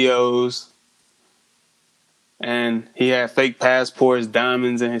 videos, and he had fake passports,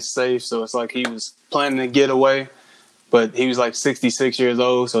 diamonds in his safe. So it's like he was planning to get away. But he was like 66 years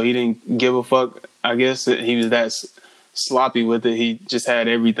old, so he didn't give a fuck. I guess he was that sloppy with it. He just had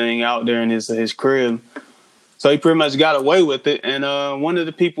everything out there in his crib. So he pretty much got away with it. And one of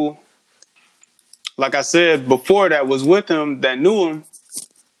the people, like I said before, that was with him, that knew him,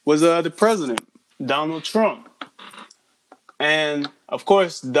 was the president, Donald Trump. And, of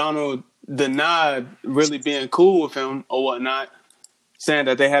course, Donald denied really being cool with him or whatnot, saying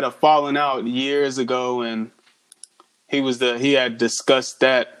that they had a falling out years ago, and he had discussed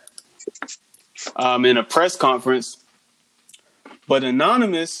that in a press conference. But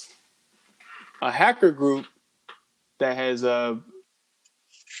Anonymous, a hacker group that has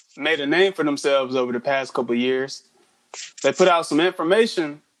made a name for themselves over the past couple of years, they put out some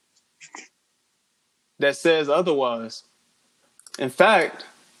information that says otherwise. In fact,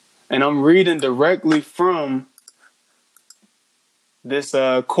 and I'm reading directly from this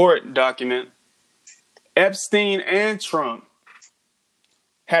court document, Epstein and Trump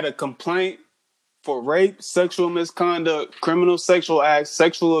had a complaint for rape, sexual misconduct, criminal sexual acts,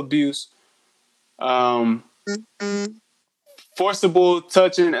 sexual abuse, forcible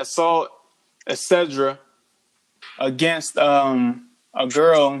touching, assault, etc., against a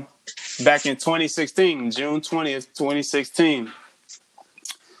girl back in 2016, June 20th, 2016.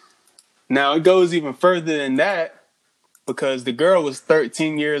 Now, it goes even further than that because the girl was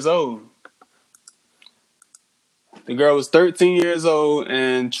 13 years old. The girl was 13 years old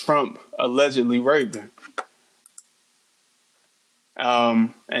and Trump allegedly raped her.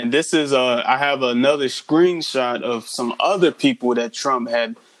 And this is I have another screenshot of some other people that Trump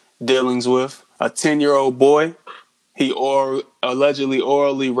had dealings with. A 10-year-old boy he allegedly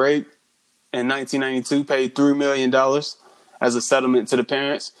orally raped in 1992, paid $3 million as a settlement to the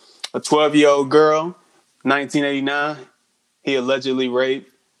parents. A 12-year-old girl, 1989, he allegedly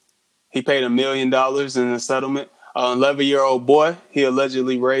raped. He paid $1 million in a settlement. An 11-year-old boy, he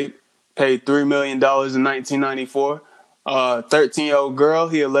allegedly raped, paid $3 million in 1994. 13-year-old girl,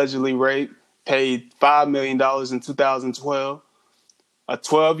 he allegedly raped, paid $5 million in 2012. A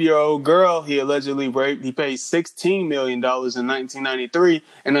 12-year-old girl he allegedly raped, he paid $16 million in 1993.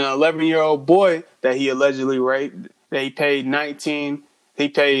 And an 11-year-old boy that he allegedly raped, that he paid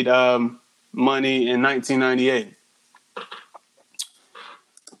money in 1998.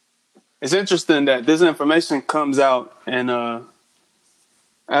 It's interesting that this information comes out, and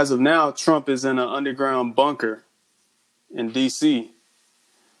as of now, Trump is in an underground bunker in D.C.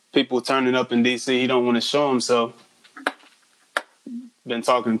 People turning up in D.C. He don't want to show himself. Been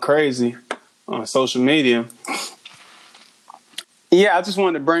talking crazy on social media. Yeah, I just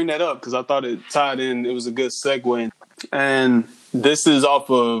wanted to bring that up because I thought it tied in. It was a good segue. And this is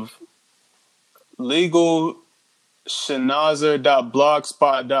off of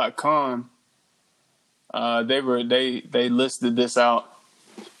legalschnauzer.blogspot.com. They listed this out.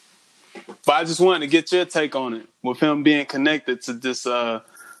 But I just wanted to get your take on it with him being connected to this.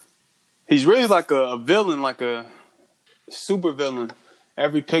 He's really like a villain, like a super villain.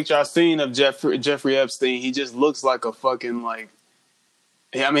 Every picture I've seen of Jeffrey Epstein, he just looks like a fucking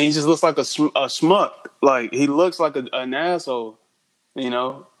he just looks like a schmuck. Like, he looks like an asshole,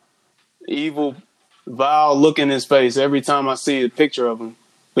 evil, vile look in his face every time I see a picture of him.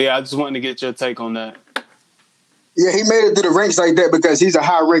 But yeah, I just wanted to get your take on that. Yeah, he made it through the ranks like that because he's a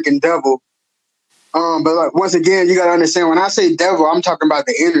high-ranking devil. But once again, you got to understand, when I say devil, I'm talking about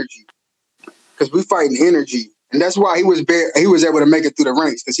the energy. Because we fighting energy. And that's why he was able to make it through the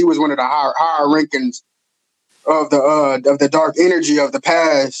ranks, because he was one of the higher rankings of the dark energy of the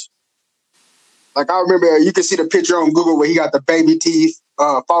past. Like, I remember, you can see the picture on Google where he got the baby teeth,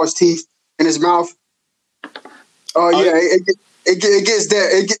 false teeth in his mouth. It gets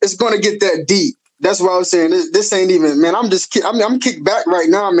that. It's going to get that deep. That's what I was saying. This ain't even, man. I'm kicked back right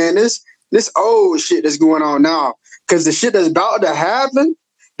now, man. This old shit that's going on now, because the shit that's about to happen,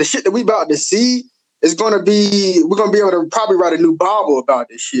 the shit that we about to see, we're going to be able to probably write a new Bible about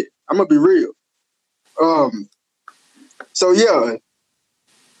this shit. I'm going to be real. So yeah.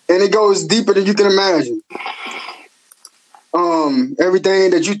 And it goes deeper than you can imagine.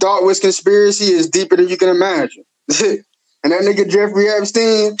 Everything that you thought was conspiracy is deeper than you can imagine. And that nigga Jeffrey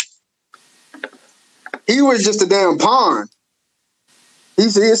Epstein, he was just a damn pawn. He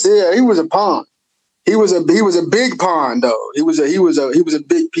was a pawn. He was a big pawn though. He was a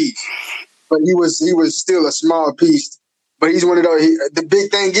big piece. But he was still a small piece. But he's one of those. The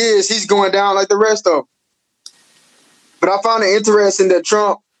big thing is he's going down like the rest of them. But I found it interesting that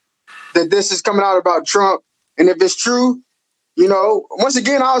this is coming out about Trump, and if it's true, once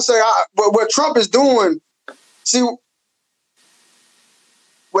again I'll say what Trump is doing. See,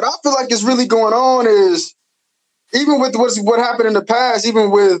 what I feel like is really going on is, even with what happened in the past,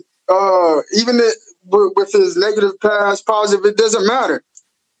 even with his negative past, positive, it doesn't matter.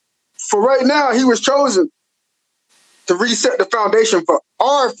 For right now, he was chosen to reset the foundation for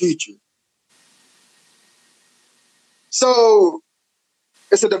our future. So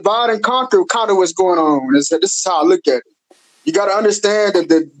it's a divide and conquer kind of what's going on. This is how I look at it. You got to understand that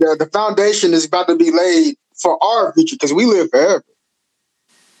the foundation is about to be laid for our future, because we live forever.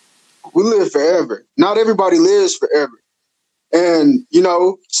 We live forever. Not everybody lives forever. And,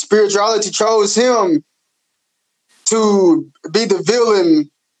 spirituality chose him to be the villain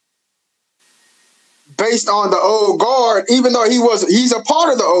based on the old guard, even though he's a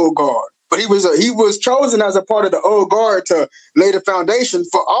part of the old guard. But he was chosen as a part of the old guard to lay the foundation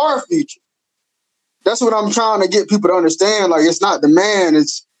for our future. That's what I'm trying to get people to understand. Like, it's not the man,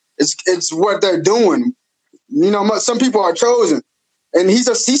 it's what they're doing. Some people are chosen, and he's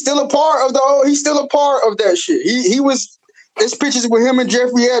still a part of that shit. There's pictures with him and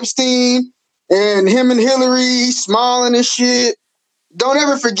Jeffrey Epstein and him and Hillary smiling and shit. Don't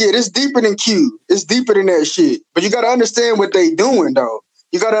ever forget, it's deeper than Q. It's deeper than that shit. But you got to understand what they doing, though.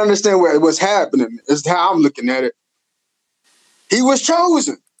 You got to understand what's happening. Is how I'm looking at it. He was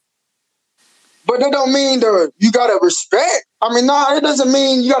chosen. But that don't mean you gotta respect. I mean, nah, it doesn't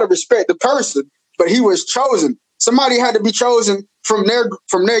mean you gotta respect the person. But he was chosen. Somebody had to be chosen from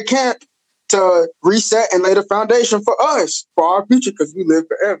their camp to reset and lay the foundation for us, for our future, because we live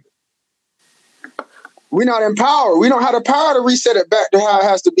forever. We're not in power. We don't have the power to reset it back to how it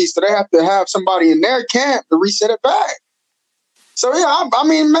has to be. So they have to have somebody in their camp to reset it back. So yeah, I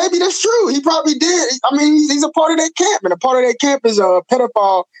mean, maybe that's true. He probably did. I mean, he's a part of that camp, and a part of that camp is a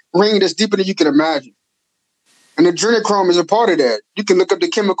pedophile ring that's deeper than you can imagine. And adrenochrome is a part of that. You can look up the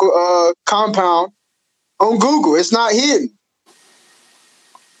chemical compound on Google. It's not hidden.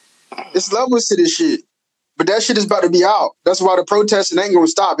 It's levels to this shit. But that shit is about to be out. That's why the protesting ain't gonna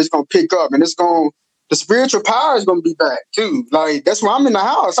stop. It's gonna pick up, and the spiritual power is gonna be back too. Like that's why I'm in the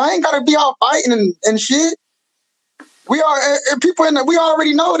house. I ain't gotta be out fighting and shit. We are and people we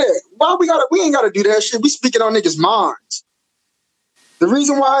already know that. Why we ain't gotta do that shit. We speaking on niggas' minds. The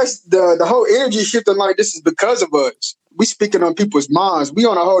reason why the whole energy shifting like this is because of us. We speaking on people's minds. We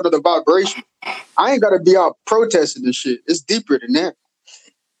on a whole other vibration. I ain't gotta be out protesting this shit. It's deeper than that.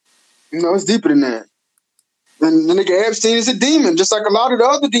 You know, it's deeper than that. And the nigga Epstein is a demon, just like a lot of the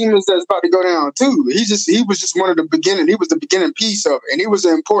other demons that's about to go down too. He was just one of the beginning. He was the beginning piece of it, and he was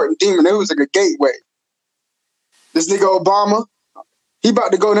an important demon. It was like a gateway. This nigga Obama, he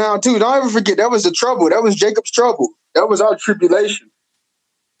about to go down too. Don't ever forget that was the trouble. That was Jacob's trouble. That was our tribulation.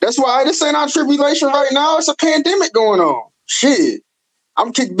 That's why this ain't our tribulation right now. It's a pandemic going on. Shit,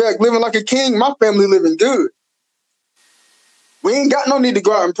 I'm kicked back, living like a king. My family living good. We ain't got no need to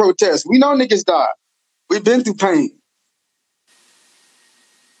go out and protest. We know niggas died. We've been through pain.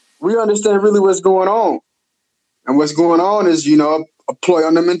 We understand really what's going on. And what's going on is, a ploy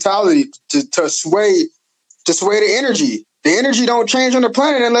on the mentality to sway the energy. The energy don't change on the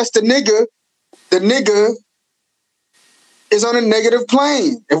planet unless the nigga is on a negative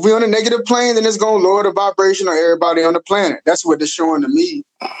plane. If we're on a negative plane, then it's gonna lower the vibration of everybody on the planet. That's what it's showing to me.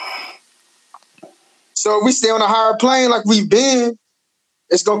 So if we stay on a higher plane like we've been,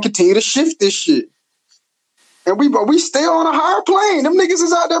 it's gonna continue to shift this shit. And we stay on a higher plane. Them niggas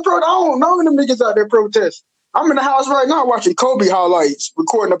is out there I don't know them niggas out there protesting. I'm in the house right now watching Kobe highlights,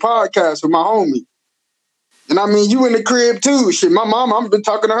 recording a podcast with my homie. And I mean, you in the crib too. Shit, my mom, I've been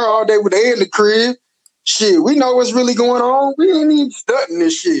talking to her all day with her in the crib. Shit, we know what's really going on. We ain't even studying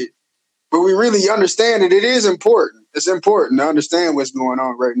this shit. But we really understand it. It is important. It's important to understand what's going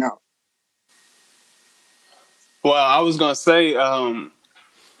on right now. Well, I was going to say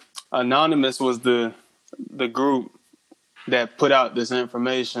Anonymous was the group that put out this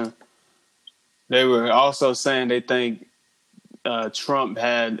information. They were also saying they think Trump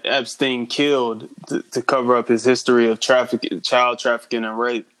had Epstein killed to cover up his history of child trafficking and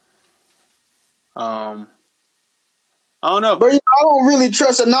rape. I don't know, but I don't really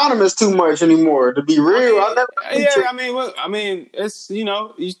trust Anonymous too much anymore. To be real, I mean, it's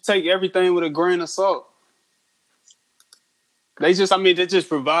you take everything with a grain of salt. They're just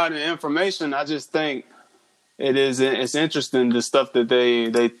providing information. I just think it's interesting the stuff that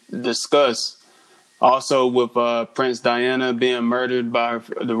they discuss. Also with Prince Diana being murdered by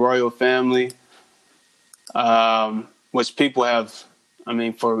the royal family, which people have,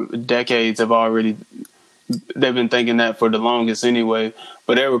 for decades they've been thinking that for the longest anyway,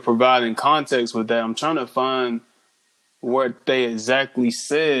 but they were providing context with that. I'm trying to find what they exactly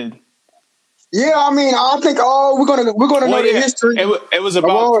said. Yeah, I think we're gonna know the history. It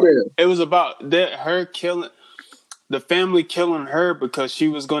was about her killing the family, killing her because she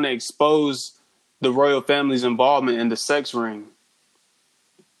was going to expose the royal family's involvement in the sex ring.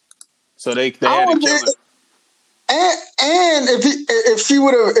 So they had to kill her. And if she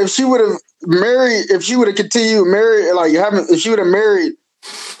would have married, if she would have continued married, if she would have married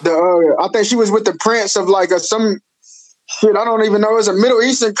I think she was with the prince of some shit, I don't even know, it's a Middle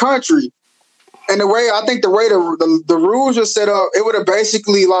Eastern country. And the way the rules were set up, it would have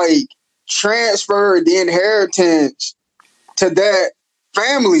basically transferred the inheritance to that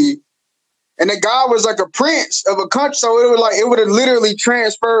family. And the guy was like a prince of a country, so it would have literally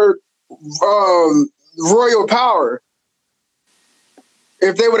transferred royal power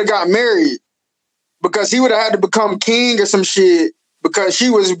if they would have got married, because he would have had to become king or some shit because she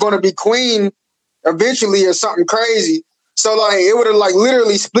was going to be queen eventually or something crazy. So it would have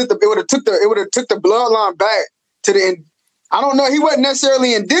literally split it would have took the bloodline back to the. I don't know. He wasn't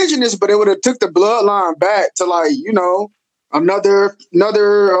necessarily indigenous, but it would have took the bloodline back to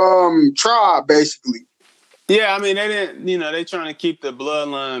another tribe basically. Yeah, they didn't. They trying to keep the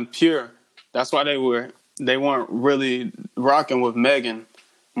bloodline pure. That's why they weren't really rocking with Meghan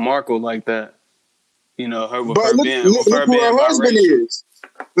Markle like that. You know, her with But her look, being look, with look her who being her husband biracial. is.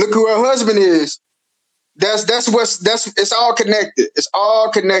 Look who her husband is. That's it's all connected. It's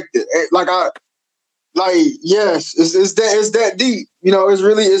all connected. Yes, it's that deep. You know,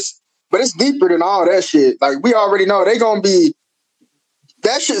 but it's deeper than all that shit. Like we already know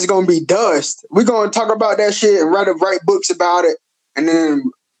that shit's gonna be dust. We're gonna talk about that shit and write books about it, and then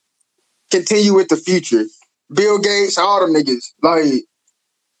continue with the future. Bill Gates, all them niggas. Like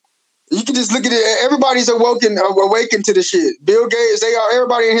you can just look at it. Everybody's awakened to the shit. Bill Gates,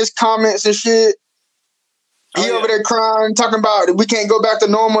 everybody in his comments and shit. Oh He over yeah, there crying, talking about we can't go back to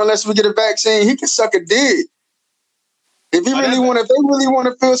normal unless we get a vaccine. He can suck a dick. If oh that if they really want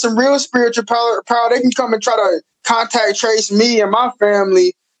to feel some real spiritual power, they can come and try to contact trace me and my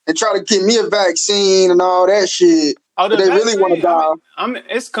family and try to get me a vaccine and all that shit. oh But the they really want to vaccine. die. I mean,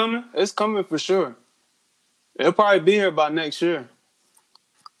 it's coming. It's coming for sure. It'll probably be here by next year.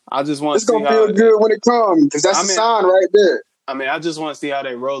 I just want It's to see gonna how. feel good when it comes because that's I a mean, sign right there. I just want to see how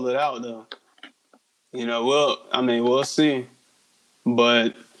they roll it out, though. You know, we'll see.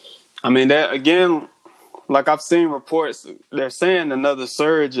 But I mean, that again, like I've seen reports, they're saying another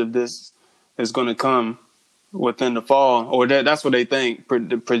surge of this is going to come within the fall, or that's what they think,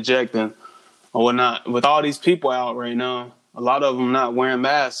 projecting or whatnot. With all these people out right now, a lot of them not wearing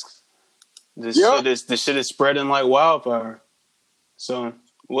masks. Yep, This shit is spreading like wildfire. So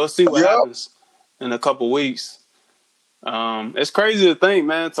we'll see what yep. happens in a couple weeks. It's crazy to think,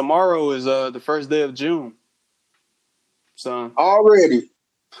 man. Tomorrow is the first day of June. So Already.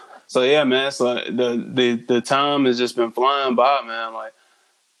 yeah, man. So the time has just been flying by, man. Like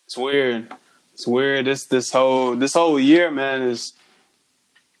it's weird. It's weird. This whole year, man, it's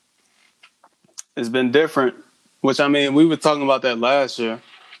been different. Which I mean, we were talking about that last year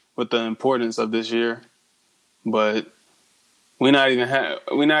with the importance of this year, but we're not even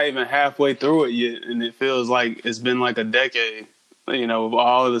halfway through it yet, and it feels like it's been like a decade. You know, of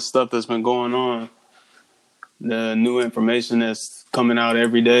all of the stuff that's been going on, the new information that's coming out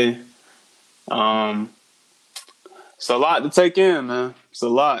every day. It's a lot to take in, man. It's a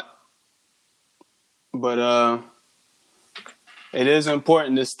lot, but it is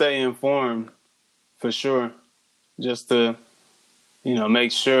important to stay informed for sure. Just to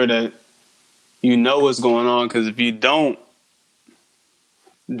make sure that you know what's going on, because if you don't,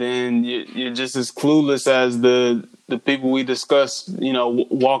 then you're just as clueless as the people we discuss. You know,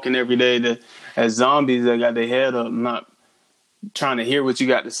 walking every day as zombies that got their head up, not trying to hear what you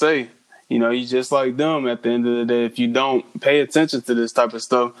got to say. You know, you just like them at the end of the day if you don't pay attention to this type of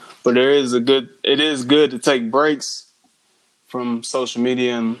stuff. But it is good to take breaks from social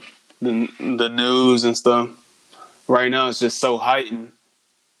media and the news and stuff. Right now it's just so heightened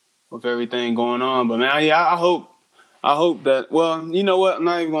with everything going on. But man, yeah, I hope that, well, you know what? I'm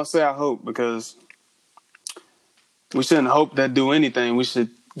not even gonna say I hope, because we shouldn't hope that do anything. We should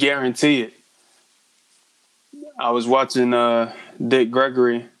guarantee it. I was watching Dick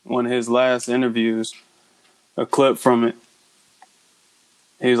Gregory, one of his last interviews, a clip from it.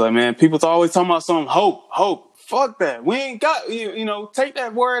 He was like, man, people's always talking about some hope. Fuck that. We ain't got, take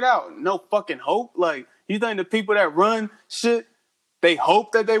that word out. No fucking hope. Like, you think the people that run shit, they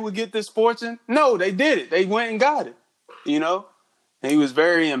hope that they would get this fortune? No, they did it. They went and got it, And he was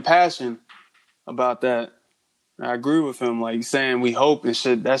very impassioned about that. I agree with him. Like, saying we hope and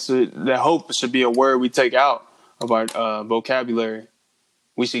shit, that hope should be a word we take out of our vocabulary.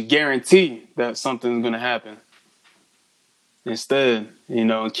 We should guarantee that something's going to happen instead,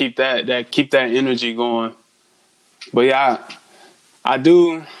 and keep that energy going. But yeah, I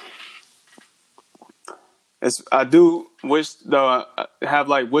do wish, though, I have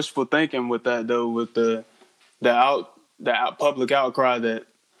like wishful thinking with that, though, with the public outcry that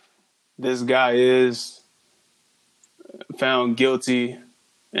this guy is found guilty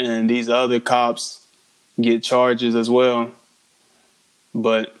and these other cops get charges as well.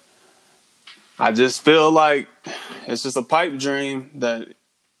 But I just feel like it's just a pipe dream that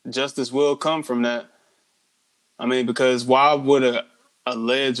justice will come from that. I mean, because why would a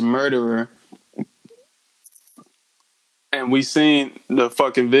alleged murderer, and we seen the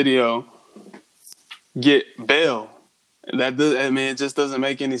fucking video, get bail? It just doesn't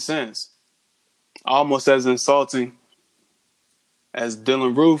make any sense. Almost as insulting as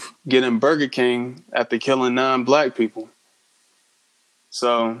Dylan Roof getting Burger King after killing 9 black people.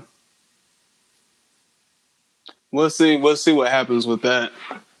 So we'll see what happens with that.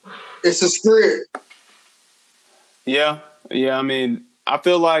 It's a script. Yeah. I mean, I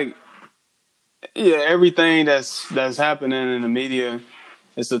feel like, everything that's happening in the media,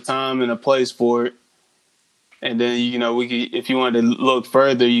 it's a time and a place for it. And then, we could, if you want to look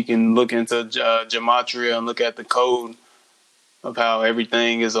further, you can look into gematria and look at the code of how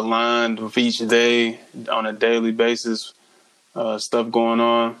everything is aligned with each day on a daily basis, stuff going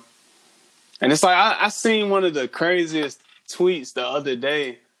on. And it's like, I seen one of the craziest tweets the other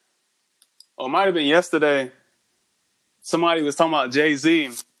day, or it might have been yesterday. Somebody was talking about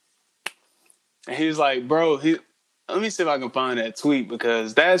Jay-Z, and he was like, bro, let me see if I can find that tweet,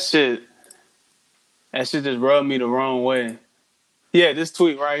 because that shit just rubbed me the wrong way. Yeah, this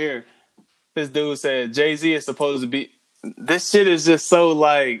tweet right here. This dude said Jay-Z is supposed to be... This shit is just so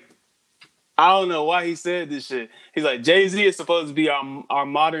like... I don't know why he said this shit. He's like, Jay-Z is supposed to be our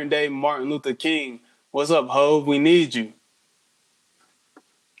modern day Martin Luther King. What's up, Hov? We need you.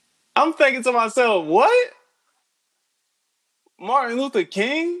 I'm thinking to myself, what? Martin Luther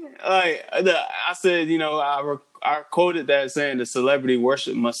King? Like, I said, I quoted that saying the celebrity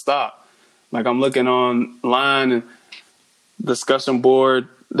worship must stop. Like, I'm looking online and discussion board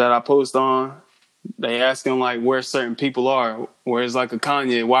that I post on, they asking like where certain people are. Whereas like a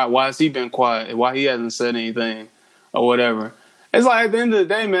Kanye, why has he been quiet? Why he hasn't said anything or whatever? It's like at the end of the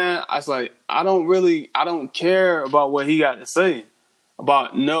day, man, I was like, I don't care about what he got to say.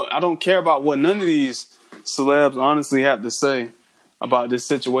 I don't care about what none of these celebs honestly have to say about this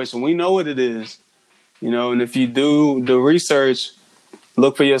situation. We know what it is, and if you do the research,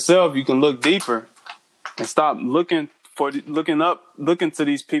 look for yourself, you can look deeper and stop looking to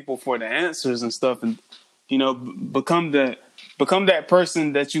these people for the answers and stuff, and become that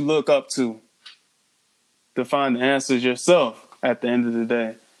person that you look up to find the answers yourself at the end of the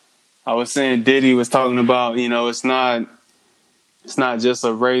day. I was saying Diddy was talking about, it's not just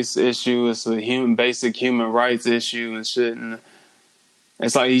a race issue, it's a basic human rights issue and shit, and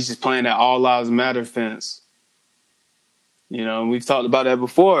it's like he's just playing that all lives matter fence. We've talked about that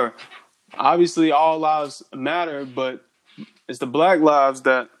before. Obviously, all lives matter, but it's the black lives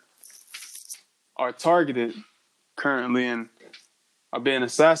that are targeted currently and are being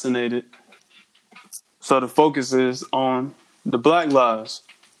assassinated. So the focus is on the black lives.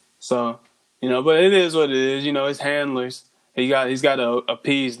 So, but it is what it is. His handlers, he's got to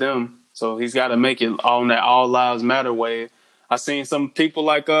appease them. So he's got to make it on that all lives matter way. I seen some people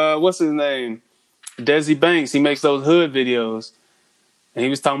like, what's his name? Desi Banks. He makes those hood videos. And he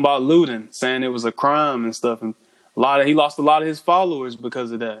was talking about looting, saying it was a crime and stuff. And he lost a lot of his followers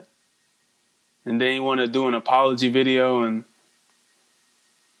because of that. And then he wanted to do an apology video. And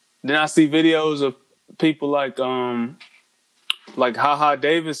then I see videos of people like HaHa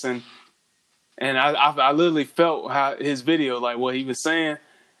Davidson. And I literally felt how his video, like what he was saying,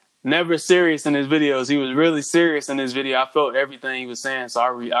 never serious in his videos. He was really serious in his video. I felt everything he was saying. So I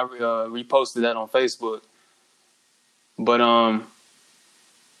reposted that on Facebook. But,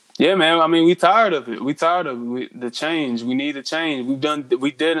 yeah, man. I mean, we tired of it. We tired of the change. We need a change. We've done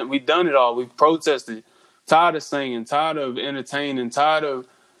it all. We've protested. Tired of singing. Tired of entertaining. Tired of,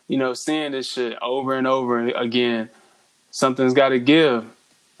 seeing this shit over and over again. Something's got to give,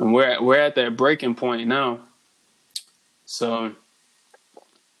 and we're at that breaking point now. So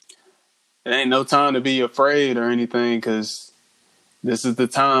it ain't no time to be afraid or anything, because this is the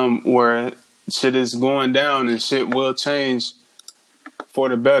time where shit is going down and shit will change for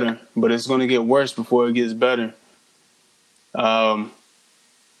the better, but it's going to get worse before it gets better. And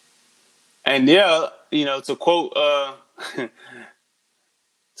yeah, to quote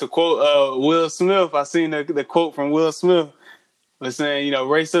Will Smith, I seen the quote from Will Smith was saying,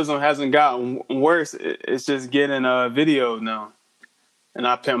 racism hasn't gotten worse, it's just getting video now. And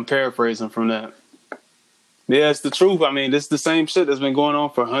I'm paraphrasing from that. Yeah, it's the truth. I mean, this is the same shit that's been going on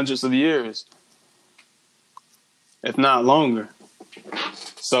for hundreds of years, if not longer.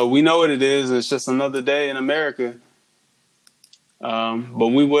 So we know what it is. It's just another day in America. But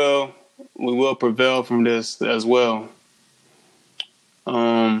we will prevail from this as well.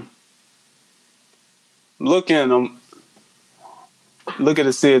 Looking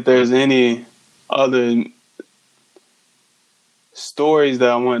to see if there's any other stories that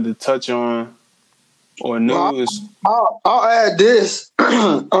I wanted to touch on or news. I'll add this.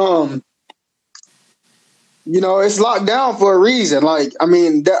 It's locked down for a reason. Like, I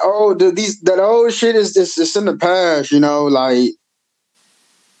mean, that old shit is just in the past. Like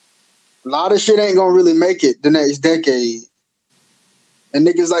a lot of shit ain't gonna really make it the next decade. And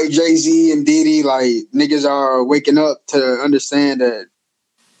niggas like Jay-Z and Diddy, like niggas are waking up to understand that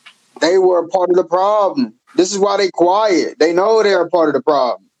they were a part of the problem. This is why they quiet. They know they're a part of the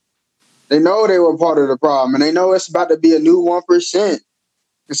problem. They know they were a part of the problem, and they know it's about to be a new 1%.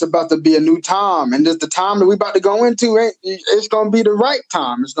 It's about to be a new time, and the time that we about to go into, it's going to be the right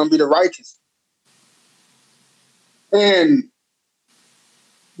time. It's going to be the righteous. and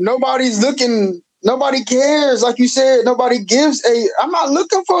nobody's looking. Nobody cares, like you said. Nobody gives a. I'm not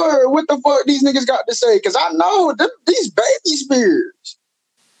looking for what the fuck these niggas got to say because I know these baby spirits.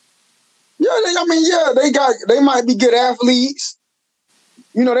 Yeah, they might be good athletes.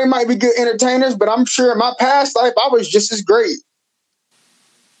 You know, they might be good entertainers, but I'm sure in my past life I was just as great.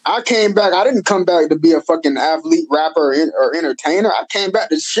 I came back. I didn't come back to be a fucking athlete, rapper, or entertainer. I came back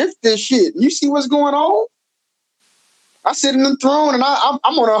to shift this shit. You see what's going on? I sit in the throne and I'm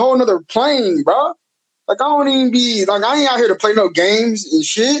on a whole nother plane, bro. Like I don't even be like I ain't out here to play no games and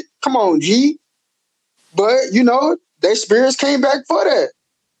shit. Come on, G. But you know, their spirits came back for that.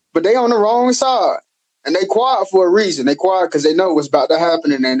 But they on the wrong side. And they quiet for a reason. They quiet because they know what's about to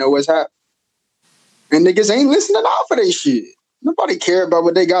happen and they know what's happening. And niggas ain't listening out for their shit. Nobody care about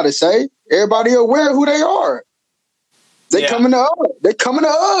what they gotta say. Everybody aware of who they are. They coming to us. They coming to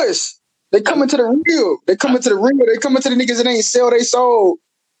us. They coming to the real. They coming to the real. They coming to the niggas that ain't sell their soul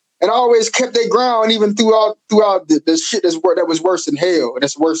and always kept their ground even throughout the shit that was worse than hell.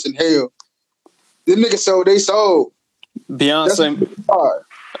 That's worse than hell. The niggas sold they soul. Beyonce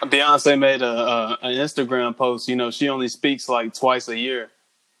made an Instagram post. You know, she only speaks like twice a year,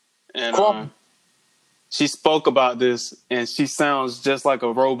 and she spoke about this, and she sounds just like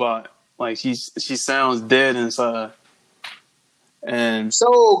a robot. Like she sounds dead inside. And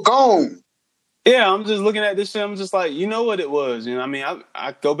so gone. Yeah, I'm just looking at this shit. I'm just like, you know what it was. You know, I mean,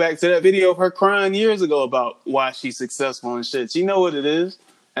 I go back to that video of her crying years ago about why she's successful and shit. You know what it is.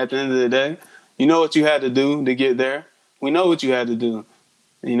 At the end of the day, you know what you had to do to get there. We know what you had to do.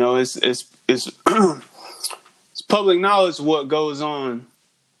 You know, it's it's public knowledge what goes on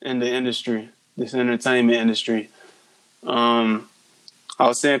in the industry, this entertainment industry. I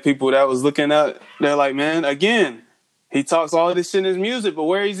was seeing people that was looking at, they're like, man, again, he talks all this shit in his music, but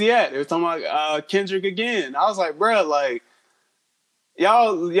where is he at? They were talking about Kendrick again. I was like, bro, like,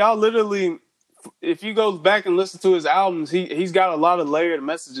 y'all literally, if you go back and listen to his albums, he's got a lot of layered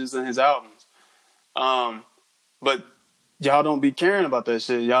messages in his albums. But y'all don't be caring about that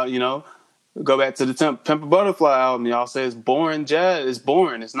shit. Y'all, you know, go back to the Pimp a Butterfly album. Y'all say it's boring jazz. It's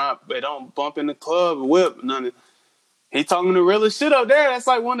boring. It's not, they don't bump in the club, whip, none of. He talking the realest shit up there. That's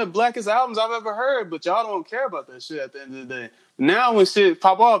like one of the blackest albums I've ever heard, but y'all don't care about that shit at the end of the day. Now when shit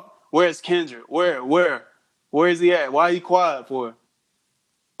pop off, where's Kendrick? Where is he at? Why he quiet for?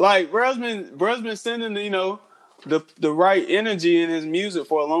 Like, bruh's been sending, you know, the right energy in his music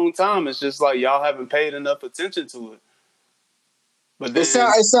for a long time. It's just like y'all haven't paid enough attention to it. But then, it's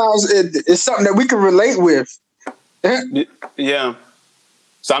something that we can relate with. Yeah.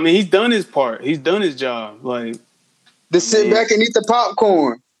 So I mean, he's done his part. He's done his job. Like, to sit back and eat the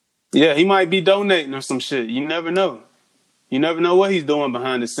popcorn. Yeah, he might be donating or some shit. You never know. You never know what he's doing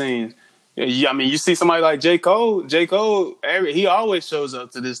behind the scenes. I mean, you see somebody like J. Cole. J. Cole, he always shows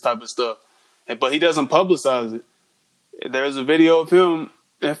up to this type of stuff, but he doesn't publicize it. There's a video of him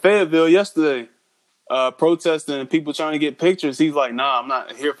in Fayetteville yesterday protesting and people trying to get pictures. He's like, nah, I'm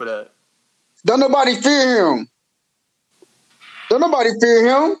not here for that. Don't nobody fear him.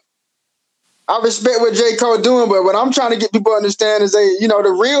 I respect what J. Cole doing, but what I'm trying to get people to understand is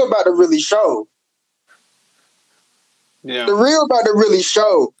the real about to really show. Yeah. The real about to really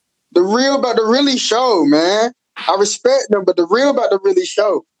show. The real about to really show, man. I respect them, but the real about to really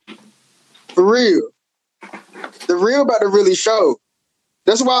show. For real. The real about to really show.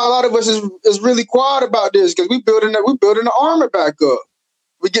 That's why a lot of us is really quiet about this, because we building the armor back up.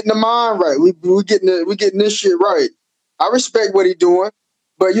 We getting the mind right. We getting this shit right. I respect what he doing,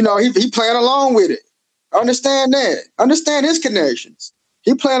 but he playing along with it. Understand that. Understand his connections.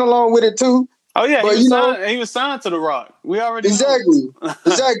 He playing along with it too. Oh yeah, but he was signed to The Rock. We already exactly. And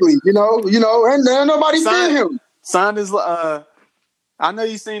nobody fear him. Signed his. I know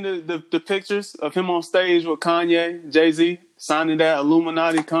you seen the pictures of him on stage with Kanye, Jay-Z signing that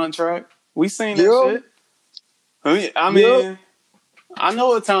Illuminati contract. We seen that shit. I mean, I know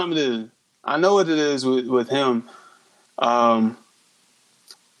what time it is. I know what it is with him.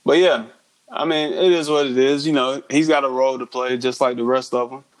 But yeah, I mean, it is what it is. You know, he's got a role to play just like the rest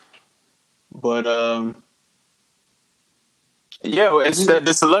of them. But it's that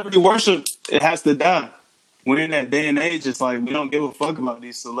the celebrity worship, it has to die. We're in that day and age. It's like we don't give a fuck about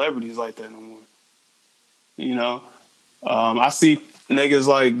these celebrities like that no more. You know, I see niggas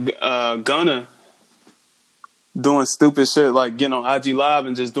like Gunna doing stupid shit like getting on IG Live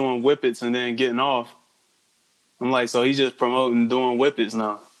and just doing whippets and then getting off. I'm like, so he's just promoting doing whippets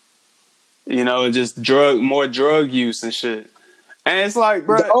now. You know, just more drug use and shit. And it's like,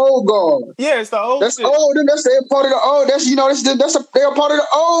 bro, the old guard. Yeah, it's the old. That's shit. Old. That's they're part of the old. That's they're part of the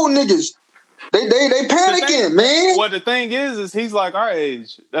old niggas. They panicking, man. Well, the thing is he's like our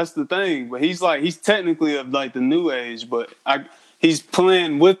age. That's the thing. But he's technically of like the new age, but he's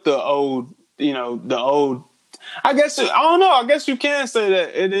playing with the old, the old. I guess I don't know. I guess you can say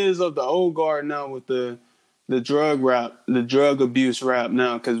that it is of the old guard now with the drug rap, the drug abuse rap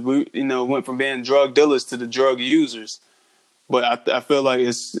now, because we went from being drug dealers to the drug users. But I feel like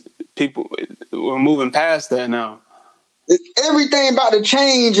it's people. We're moving past that now. Everything about to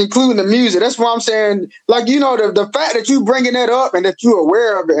change, including the music. That's why I'm saying, like, the fact that you bringing that up and that you're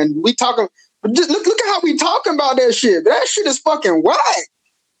aware of it, and we talking. Just look at how we talking about that shit. That shit is fucking whack.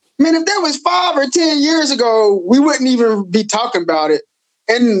 Man, if that was 5 or 10 years ago, we wouldn't even be talking about it.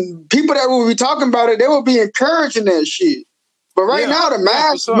 And people that would be talking about it, they would be encouraging that shit. But right now, the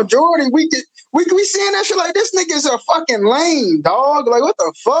mass majority, we seeing that shit like, this nigga is a fucking lame, dog. Like, what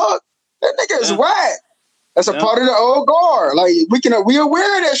the fuck? That nigga is whack. That's a part of the old guard. Like, we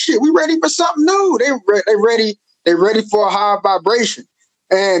aware of that shit. We ready for something new. They ready for a high vibration.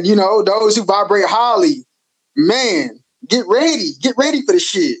 And those who vibrate highly, man, get ready for the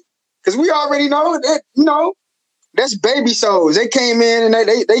shit. Because we already know that, that's baby souls. They came in and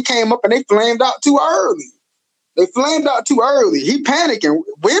they came up and they flamed out too early. He panicking.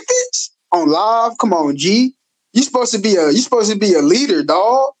 Whippets on live. Come on, G. You supposed to be a leader,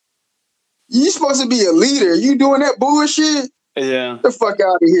 dog. You supposed to be a leader. You doing that bullshit? Yeah. The fuck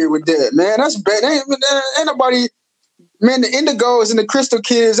out of here with that, man. That's bad. Ain't nobody, man, the Indigos and the Crystal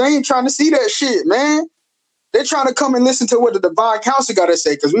Kids, they ain't trying to see that shit, man. They're trying to come and listen to what the Divine Council got to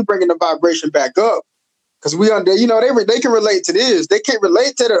say, because we bringing the vibration back up. Because we under, they can relate to this. They can't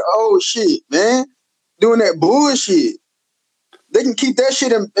relate to the old shit, man. Doing that bullshit. They can keep that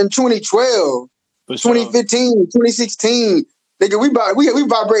shit in 2012, 2015, 2016. Nigga, we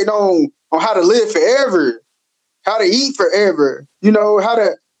vibrating on how to live forever, how to eat forever, how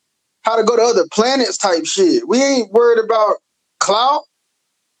to go to other planets type shit. We ain't worried about clout.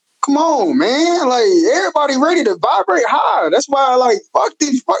 Come on, man. Like, everybody ready to vibrate high. That's why, like, fuck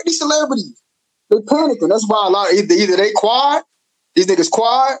these celebrities. They panicking. That's why a lot either they quiet, these niggas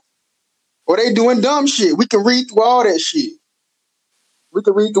quiet, or they doing dumb shit. We can read through all that shit. We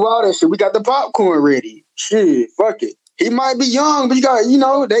got the popcorn ready. Shit, fuck it. He might be young, but you got,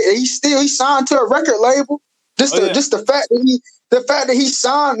 he's signed to a record label. Just the fact that he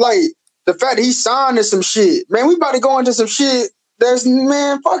signed, like, the fact that he signed to some shit. Man, we about to go into some shit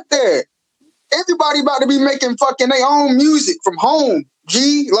fuck that. Everybody about to be making fucking their own music from home,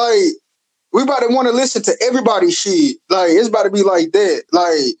 G. Like, we about to want to listen to everybody's shit. Like, it's about to be like that.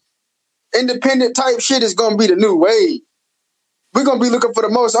 Like, independent type shit is going to be the new wave. We're going to be looking for the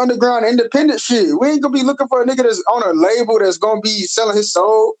most underground independent shit. We ain't going to be looking for a nigga that's on a label that's going to be selling his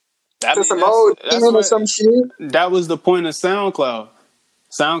soul to some old or some shit. That was the point of SoundCloud.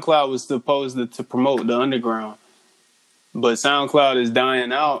 SoundCloud was supposed to promote the underground. But SoundCloud is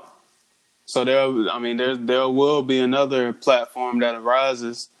dying out. So there will be another platform that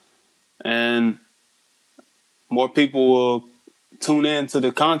arises, and more people will tune in to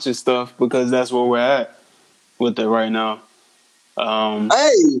the conscious stuff, because that's where we're at with it right now.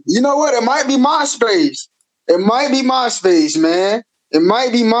 Hey, you know what? It might be MySpace. Man. It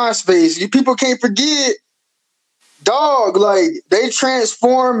might be MySpace. You people can't forget, dog, like, they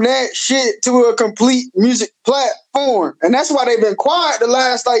transformed that shit to a complete music platform. And that's why they've been quiet the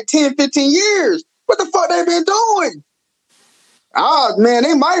last, like, 10, 15 years. What the fuck they been doing? Man,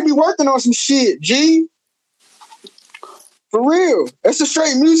 they might be working on some shit, G. For real. It's a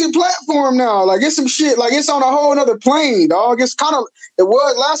straight music platform now. Like, it's some shit. Like, it's on a whole nother plane, dog. It's kind of, it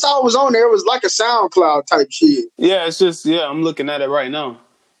was, last time I was on there, it was like a SoundCloud type shit. Yeah, it's just, I'm looking at it right now.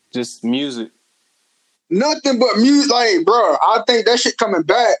 Just music. Nothing but music. Like, bro, I think that shit coming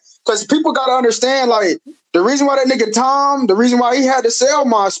back. Because people got to understand, like, the reason why that nigga Tom, the reason why he had to sell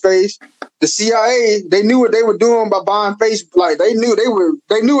MySpace, the CIA, they knew what they were doing by buying Facebook. Like, they knew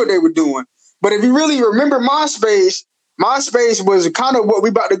what they were doing. But if you really remember MySpace was kind of what we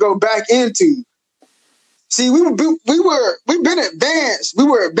about to go back into. See, we've been advanced. We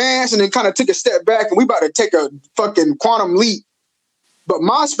were advanced and then kind of took a step back, and we about to take a fucking quantum leap. But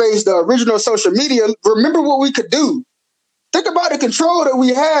MySpace, the original social media, remember what we could do. Think about the control that we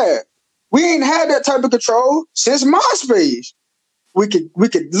had. We ain't had that type of control since MySpace. We could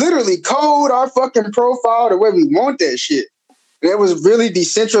literally code our fucking profile the way we want that shit. And it was really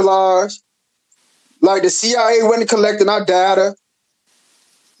decentralized. Like, the CIA wasn't collecting our data.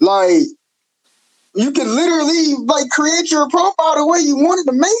 Like, you could literally, like, create your profile the way you wanted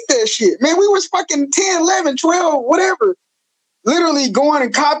to make that shit. Man, we was fucking 10, 11, 12, whatever. Literally going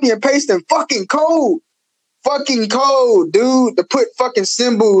and copy and pasting fucking code fucking code, dude, to put fucking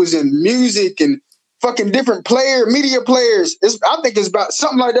symbols and music and fucking different media players. I think it's about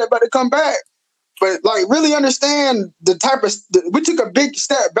something like that about to come back. But like, really understand the type of. We took a big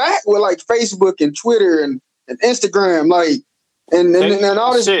step back with like Facebook and Twitter and Instagram, like, and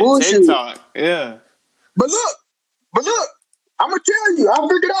all this bullshit. TikTok, yeah. But look, I'm gonna tell you, I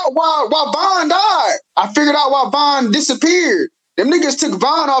figured out why Vaughn died. I figured out why Vaughn disappeared. Them niggas took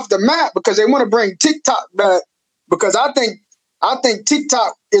Vaughn off the map because they want to bring TikTok back. Because I think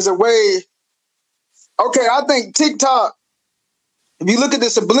TikTok is a way. Okay, I think TikTok. If you look at the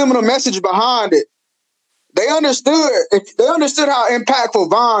subliminal message behind it, they understood how impactful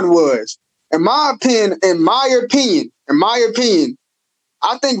Vaughn was. In my opinion,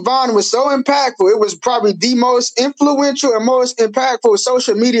 I think Vaughn was so impactful. It was probably the most influential and most impactful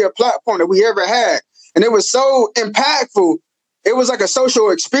social media platform that we ever had. And it was so impactful. It was like a social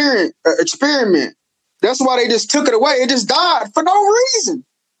experiment. That's why they just took it away. It just died for no reason.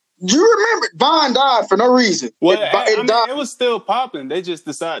 You remember, Vaughn died for no reason. Well, it was still popping. They just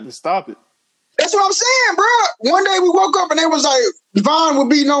decided to stop it. That's what I'm saying, bro. One day we woke up and it was like Vaughn would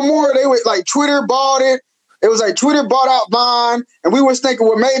be no more. They would like Twitter bought it. It was like Twitter bought out Vaughn, and we was thinking,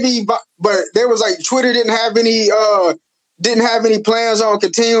 well, maybe, but there was like Twitter didn't have any plans on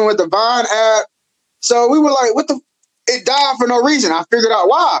continuing with the Vaughn app. So we were like, it died for no reason. I figured out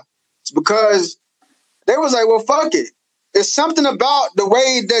why. It's because they was like, well, fuck it. It's something about the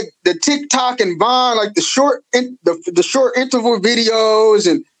way that the TikTok and Vaughn, like the short interval videos,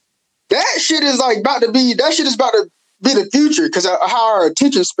 and that shit is about to be the future because of how our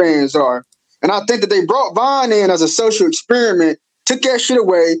attention spans are. And I think that they brought Vaughn in as a social experiment, took that shit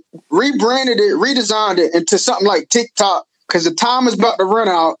away, rebranded it, redesigned it into something like TikTok because the time is about to run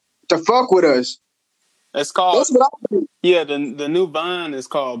out to fuck with us. It's called. That's what I think. Yeah, the new Vine is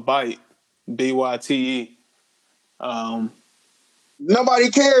called Byte, BYTE.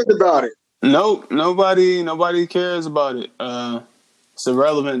 Nobody cares about it. Nope, nobody cares about it. It's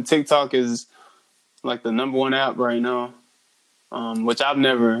irrelevant. TikTok is like the number one app right now. Which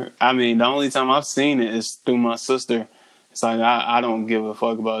the only time I've seen it is through my sister. It's like, I don't give a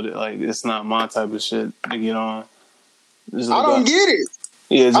fuck about it. Like, it's not my type of shit to get on. I don't get it.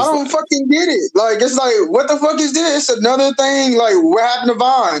 Yeah, I don't fucking get it. Like, it's like, what the fuck is this? It's another thing. Like, what happened to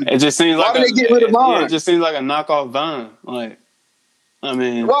Vine? It just seems Why did they get rid of Vine? Yeah, it just seems like a knockoff Vine. Like, bro,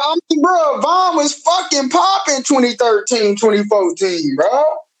 Vine was fucking popping 2013, 2014,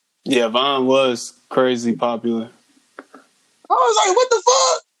 bro. Yeah, Vine was crazy popular. I was like, what the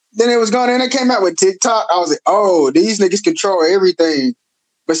fuck? Then it was gone, and it came out with TikTok. I was like, oh, these niggas control everything.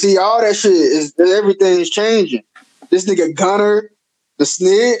 But see, all that shit everything's changing. This nigga Gunner, the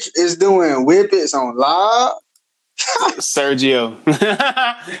snitch, is doing whippets on live. Sergio,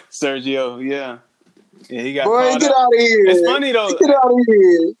 yeah. Yeah, he got Boy, get out of here. It's funny though. Get out of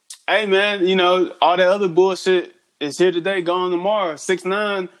here. Hey man, all that other bullshit is here today, gone tomorrow.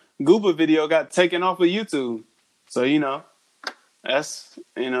 6ix9ine Gooba video got taken off of YouTube. So that's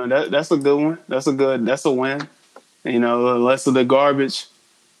that's a good one. That's a win. Less of the garbage,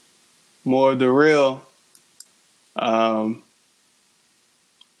 more of the real. And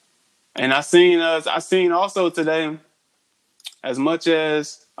I seen also today, as much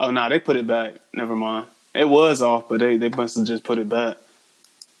as they put it back. Never mind. It was off, but they must have just put it back.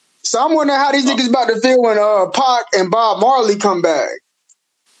 So I'm wondering how these niggas about to feel when Pac and Bob Marley come back.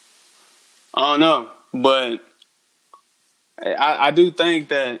 I don't know, but I do think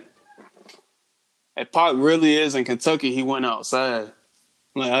that if Pac really is in Kentucky, he went outside.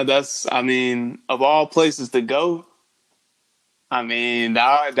 Like, of all places to go,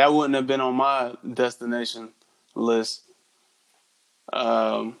 that wouldn't have been on my destination list.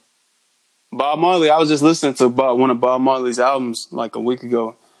 Bob Marley, I was just listening to one of Bob Marley's albums like a week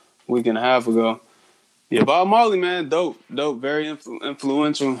and a half ago. Yeah, Bob Marley, man, dope, very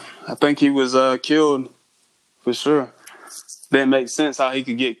influential. I think he was killed for sure. Didn't make sense how he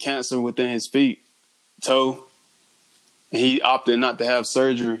could get cancer within his toe. He opted not to have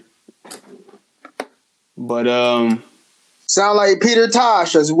surgery. But sound like Peter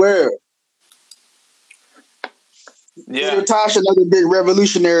Tosh as well. Yeah. Peter Tosh, another big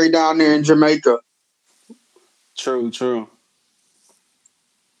revolutionary down there in Jamaica. True.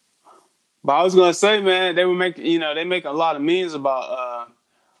 But I was gonna say, man, they make a lot of memes about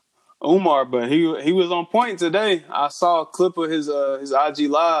Umar, but he was on point today. I saw a clip of his IG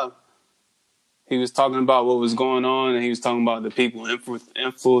live. He was talking about what was going on, and he was talking about the people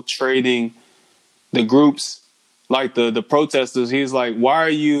infiltrating the groups, like the protesters. He's like, why are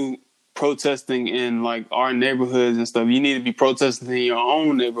you protesting in like our neighborhoods and stuff? You need to be protesting in your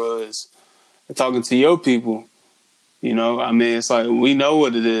own neighborhoods. talking to your people. You know, I mean, it's like we know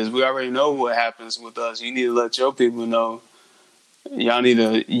what it is. We already know what happens with us. You need to let your people know. Y'all need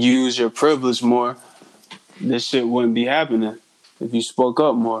to use your privilege more. This shit wouldn't be happening if you spoke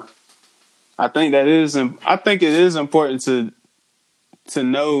up more. I think it is important to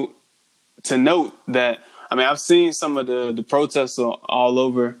note that. I mean, I've seen some of the protests all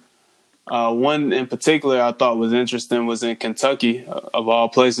over. One in particular I thought was interesting was in Kentucky, of all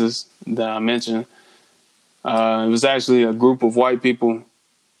places that I mentioned. It was actually a group of white people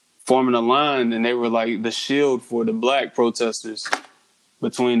forming a line, and they were like the shield for the black protesters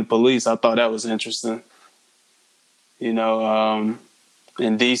between the police. I thought that was interesting. You know,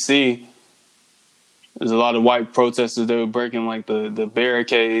 in D.C., there's a lot of white protesters that were breaking like the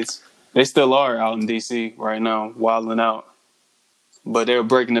barricades. They still are out in D.C. right now, wilding out. But they were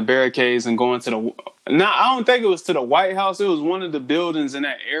breaking the barricades and going to the... Now, I don't think it was to the White House. It was one of the buildings in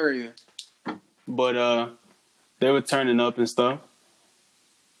that area. But they were turning up and stuff.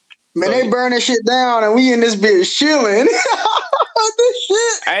 Man, they burning shit down, and we in this bitch chilling. This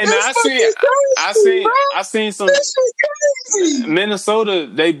shit. Hey, man, I seen some. This is crazy. Minnesota,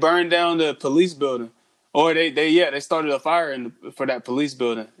 they burned down the police building, or they started a fire for that police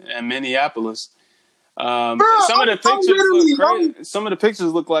building in Minneapolis. Some of the pictures look crazy. Some of the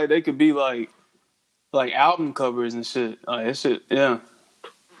pictures look like they could be like album covers and shit. That shit, yeah.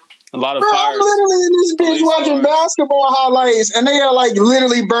 A lot of fires. I'm literally in this bitch watching basketball highlights, and they are like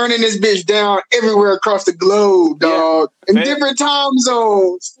literally burning this bitch down everywhere across the globe, dog, in different time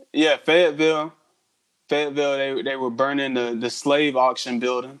zones. Yeah, Fayetteville, they were burning the slave auction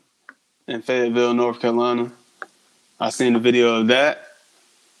building in Fayetteville, North Carolina. I seen the video of that.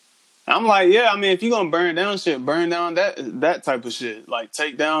 I'm like, yeah, I mean, if you're gonna burn down shit, burn down that type of shit. Like,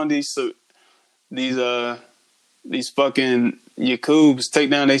 take down these fucking Yakubs, take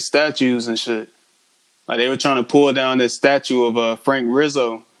down their statues and shit. Like, they were trying to pull down this statue of Frank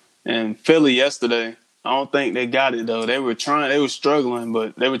Rizzo in Philly yesterday. I don't think they got it though. They were struggling,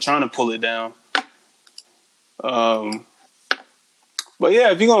 but they were trying to pull it down. But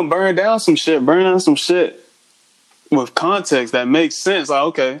yeah, if you're gonna burn down some shit with context that makes sense. Like,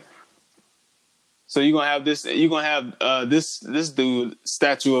 okay, so you're gonna have this dude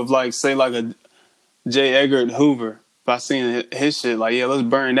statue of like, say, like a J. Edgar Hoover. If I seen his shit, like, yeah, let's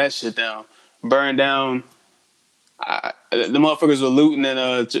burn that shit down. Burn down. The motherfuckers were looting in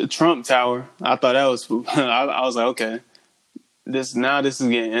a Trump Tower. I thought that was. I was like, okay, this is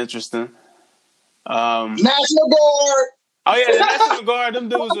getting interesting. National Guard. Oh yeah, the National Guard. Them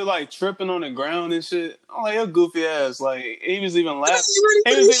dudes were like tripping on the ground and shit. I'm like, your goofy ass. Like, he was even laughing.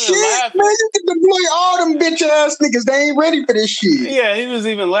 He was even laughing. Man, you can deploy all them bitch ass niggas. They ain't ready for this shit. Yeah, he was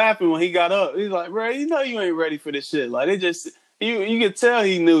even laughing when he got up. He's like, bro, you know you ain't ready for this shit. Like, they just you could tell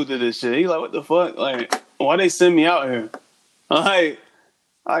he new to this shit. He's like, what the fuck? Like, why they send me out here?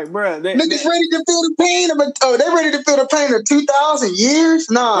 Like, bro, niggas ready to feel the pain of they ready to feel the pain of 2,000 years?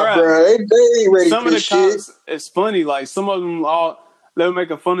 Nah, bro, they ain't ready for this shit. Cops, it's funny, like, some of them they were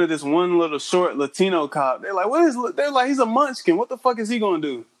making fun of this one little short Latino cop. They're like, he's a munchkin. What the fuck is he gonna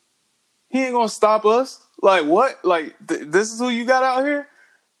do? He ain't gonna stop us. Like, what? Like, this is who you got out here?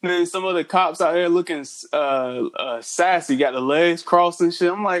 And then some of the cops out here looking sassy, got the legs crossed and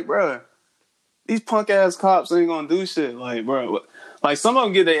shit. I'm like, bro, these punk ass cops ain't gonna do shit. Like, bro, like, some of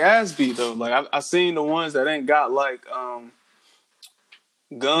them get their ass beat though. Like, I seen the ones that ain't got like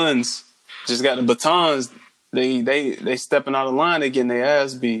guns, just got the batons. They stepping out of line. They getting their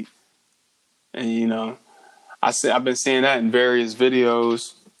ass beat. And you know, I've been seeing that in various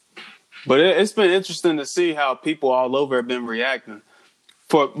videos. But it's been interesting to see how people all over have been reacting.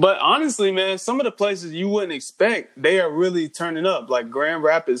 But honestly, man, some of the places you wouldn't expect, they are really turning up. Like Grand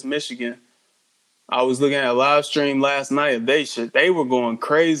Rapids, Michigan. I was looking at a live stream last night of they were going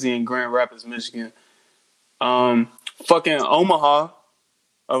crazy in Grand Rapids, Michigan. Fucking Omaha,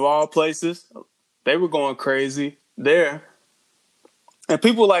 of all places, they were going crazy there. And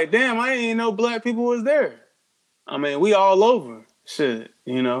people like, damn, I didn't even know black people was there. I mean, we all over. Shit,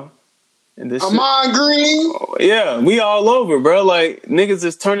 you know. And this Amon Green. Yeah, we all over, bro. Like, niggas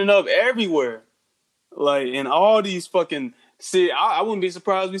is turning up everywhere. Like, in all these fucking... See, I wouldn't be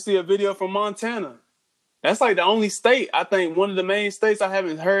surprised we see a video from Montana. That's like the only state, I think, one of the main states I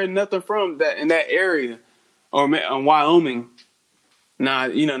haven't heard nothing from that in that area. Or Wyoming. Now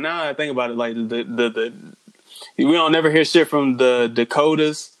I think about it, like, we don't never hear shit from the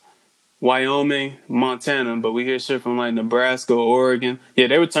Dakotas, Wyoming, Montana, but we hear shit from like Nebraska, Oregon. Yeah,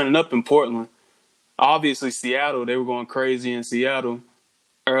 they were turning up in Portland. Obviously, Seattle, they were going crazy in Seattle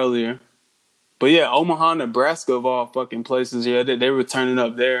earlier. But yeah, Omaha, Nebraska, of all fucking places, yeah, they were turning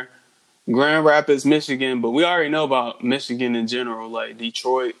up there. Grand Rapids, Michigan, but we already know about Michigan in general. Like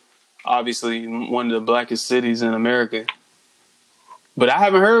Detroit, obviously one of the blackest cities in America. But I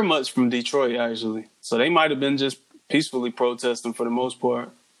haven't heard much from Detroit actually, so they might have been just peacefully protesting for the most part.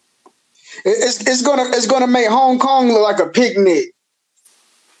 It's gonna make Hong Kong look like a picnic.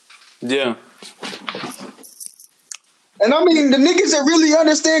 Yeah. And I mean, the niggas that really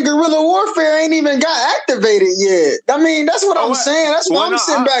understand guerrilla warfare ain't even got activated yet. I mean, that's what I'm saying. That's why I'm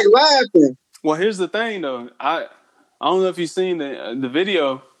sitting back laughing. Well, here's the thing, though. I don't know if you've seen the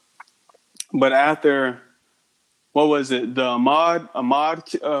video, but after what was it, the Ahmad's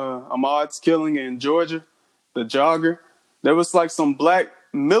killing in Georgia, the jogger, there was like some black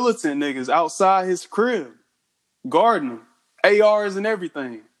militant niggas outside his crib, guarding him, ARs and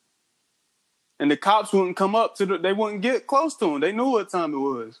everything. And the cops wouldn't come up they wouldn't get close to him. They knew what time it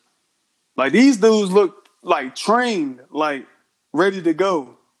was. Like, these dudes looked like trained, like ready to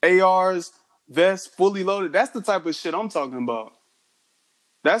go. ARs, vests, fully loaded. That's the type of shit I'm talking about.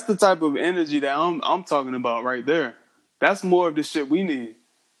 That's the type of energy that I'm talking about right there. That's more of the shit we need.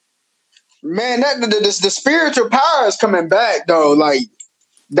 Man, the spiritual power is coming back though. Like,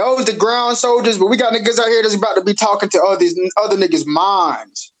 those the ground soldiers, but we got niggas out here that's about to be talking to other niggas'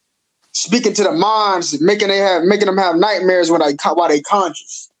 minds. Speaking to the minds, making them have nightmares while they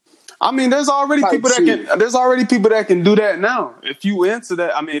conscious. I mean, there's already people that can do that now. If you into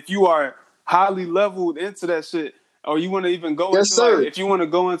that, I mean, if you are highly leveled into that shit, or you want to even go into if you want to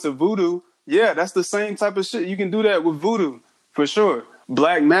go into voodoo, yeah, that's the same type of shit. You can do that with voodoo for sure.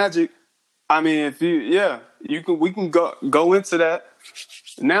 Black magic. I mean, we can go into that.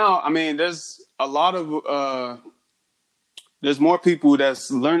 Now, I mean, there's a lot of there's more people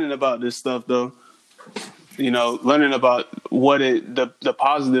that's learning about this stuff though. You know, learning about what the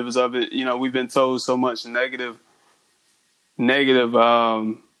positives of it. You know, we've been told so much negative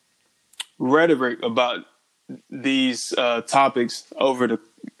rhetoric about these topics over the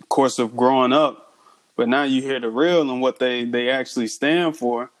course of growing up, but now you hear the real and what they actually stand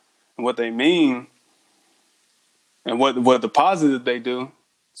for and what they mean and what the positive they do.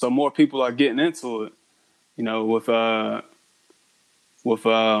 So more people are getting into it. You know, with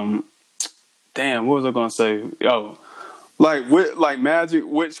damn, what was I gonna say? Yo, like magic,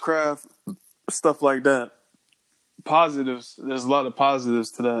 witchcraft, stuff like that. Positives. There's a lot of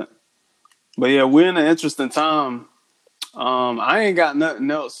positives to that. But yeah, we're in an interesting time. I ain't got nothing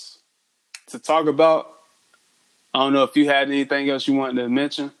else to talk about. I don't know if you had anything else you wanted to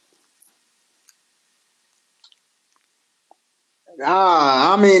mention.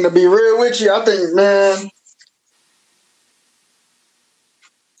 I mean, to be real with you, I think, man,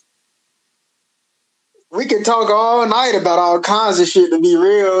 we can talk all night about all kinds of shit, to be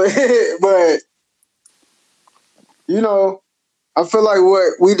real. But, you know, I feel like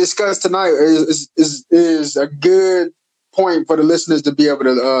what we discussed tonight is a good point for the listeners to be able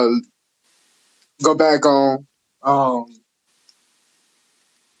to go back on.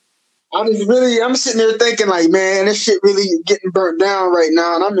 I'm sitting there thinking like, man, this shit really getting burnt down right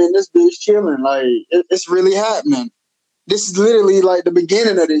now, and I'm in this bitch chilling. Like, it's really happening. This is literally like the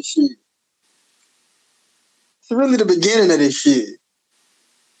beginning of this shit. It's really the beginning of this shit.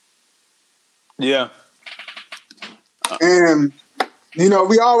 Yeah. And, you know,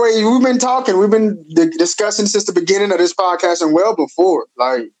 we've been discussing since the beginning of this podcast and well before.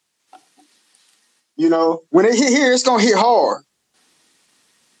 Like, you know, when it hit here, it's gonna hit hard.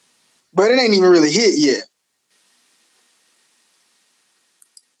 But it ain't even really hit yet.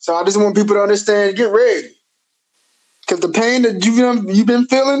 So I just want people to understand, get ready. Because the pain that you've been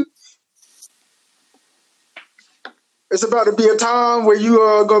feeling, it's about to be a time where you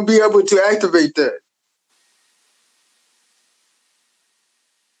are going to be able to activate that.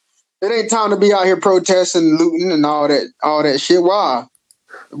 It ain't time to be out here protesting, looting, and all that shit. Why?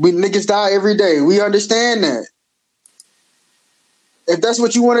 We niggas die every day. We understand that. If that's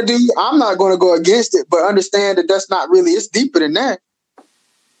what you want to do, I'm not going to go against it, but understand that that's not really, it's deeper than that.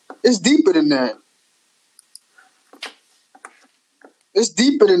 It's deeper than that. It's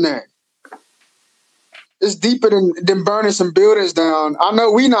deeper than that. It's deeper than burning some buildings down. I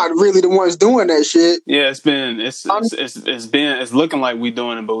know we not really the ones doing that shit. Yeah, it's looking like we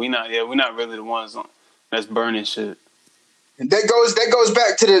doing it, but we're not really the ones that's burning shit. And that goes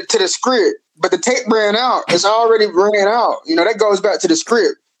back to the script. But the tape ran out. It's already ran out. You know, that goes back to the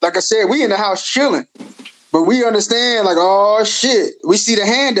script. Like I said, we in the house chilling. But we understand, like, oh shit. We see the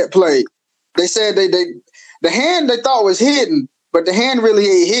hand at play. They said the hand they thought was hidden, but the hand really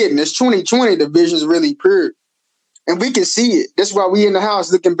ain't hidden. It's 2020, the vision's really pure. And we can see it. That's why we in the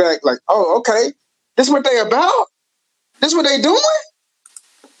house looking back like, oh, okay. This what they about? This what they doing?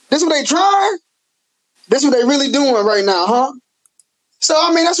 This what they trying? This what they really doing right now, huh? So,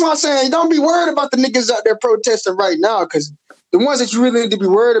 I mean, that's why I'm saying don't be worried about the niggas out there protesting right now, because the ones that you really need to be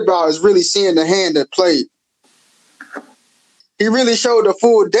worried about is really seeing the hand that played. He really showed the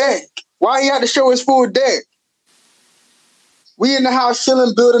full deck. Why he had to show his full deck? We in the house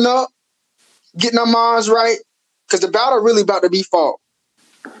chilling, building up, getting our minds right, because the battle really about to be fought.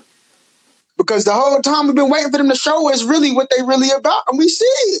 Because the whole time we've been waiting for them to show us really what they really about, and we see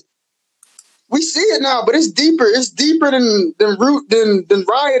it. We see it now, but it's deeper. It's deeper than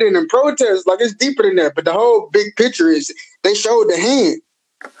rioting and protest. Like, it's deeper than that. But the whole big picture is they showed the hand.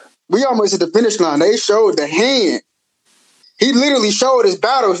 We almost at the finish line. They showed the hand. He literally showed his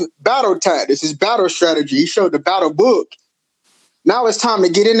battle tactics, his battle strategy. He showed the battle book. Now it's time to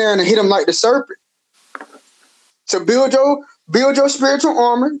get in there and hit him like the serpent. So build your spiritual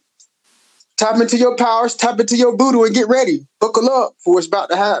armor. Tap into your powers. Tap into your voodoo and get ready. Buckle up for what's about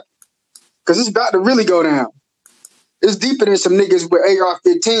to happen. Because it's about to really go down. It's deeper than some niggas with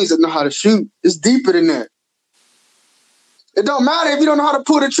AR-15s that know how to shoot. It's deeper than that. It don't matter if you don't know how to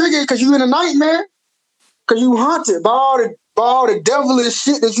pull the trigger because you in a nightmare. Because you haunted by all the devilish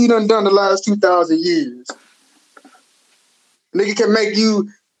shit that you done the last 2,000 years. Nigga can make you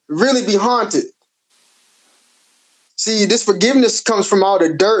really be haunted. See, this forgiveness comes from all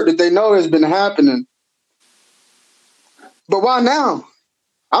the dirt that they know has been happening. But why now?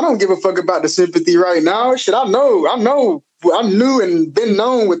 I don't give a fuck about the sympathy right now. Shit, I know. I'm new and been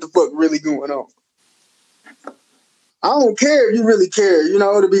known what the fuck really going on. I don't care if you really care,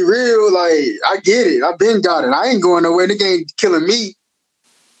 to be real, like, I get it. I've been got it. I ain't going nowhere. Nigga ain't killing me.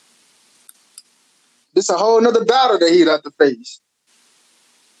 This a whole nother battle that he'd have to face.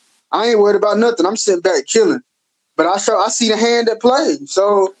 I ain't worried about nothing. I'm sitting back killing. But I see the hand that plays.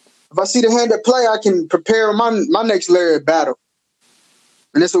 So if I see the hand that play, I can prepare my next layer of battle.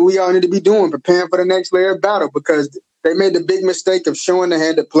 And that's what we all need to be doing, preparing for the next layer of battle, because they made the big mistake of showing the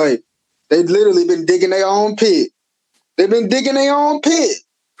hand to play. They've literally been digging their own pit. They've been digging their own pit.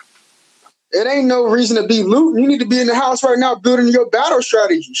 It ain't no reason to be looting. You need to be in the house right now building your battle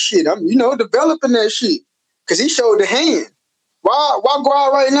strategy. Shit, I'm developing that shit. Because he showed the hand. Why go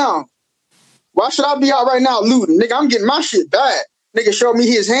out right now? Why should I be out right now looting? Nigga, I'm getting my shit back. Nigga showed me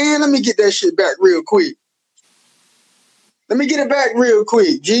his hand. Let me get that shit back real quick. Let me get it back real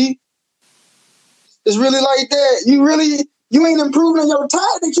quick, G. It's really like that. You ain't improving your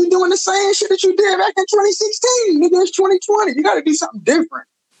tactics. You doing the same shit that you did back in 2016. Nigga, it's 2020. You got to do something different.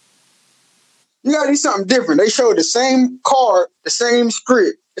 They showed the same card, the same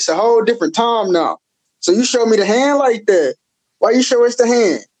script. It's a whole different time now. So you show me the hand like that. Why you show us the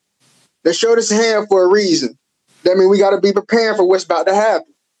hand? They showed us the hand for a reason. That means we got to be prepared for what's about to happen.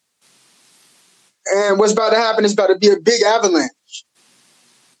 And what's about to happen is about to be a big avalanche.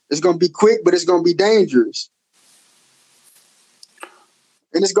 It's going to be quick, but it's going to be dangerous.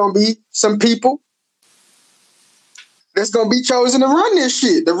 And it's going to be some people that's going to be chosen to run this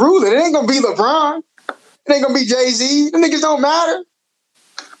shit. The ruler. It ain't going to be LeBron. It ain't going to be Jay-Z. The niggas don't matter.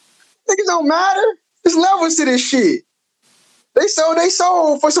 There's levels to this shit. They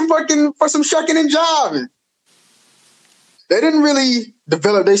sold for some shucking and jiving. They didn't really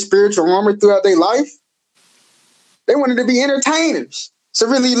develop their spiritual armor throughout their life. They wanted to be entertainers. So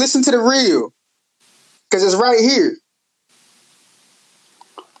really listen to the real. Because it's right here.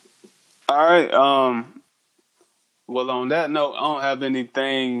 All right. Well, on that note, I don't have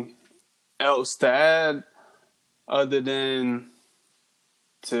anything else to add other than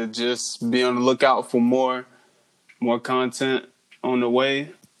to just be on the lookout for more content on the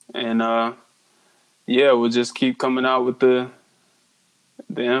way. And we'll just keep coming out with the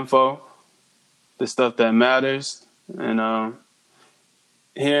info, the stuff that matters. And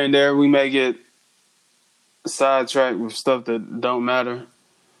here and there we may get sidetracked with stuff that don't matter.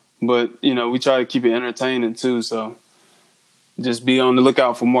 But, we try to keep it entertaining too. So just be on the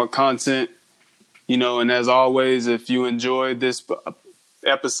lookout for more content. And as always, if you enjoyed this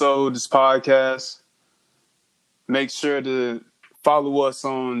episode, this podcast, make sure to follow us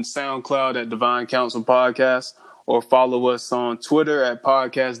on SoundCloud at Divine Counsel Podcast, or follow us on Twitter at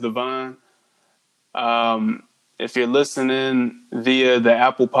Podcast Divine. If you're listening via the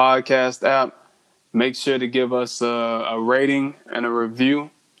Apple Podcast app, make sure to give us a rating and a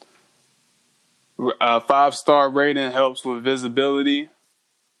review. A 5-star rating helps with visibility.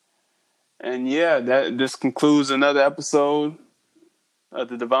 And this concludes another episode of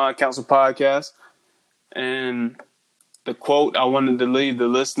the Divine Counsel Podcast. And the quote I wanted to leave the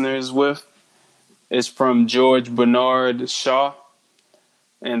listeners with is from George Bernard Shaw.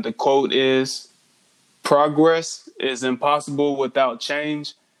 And the quote is, "Progress is impossible without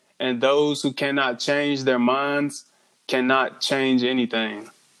change, and those who cannot change their minds cannot change anything.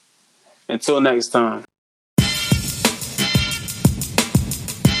 Until next time.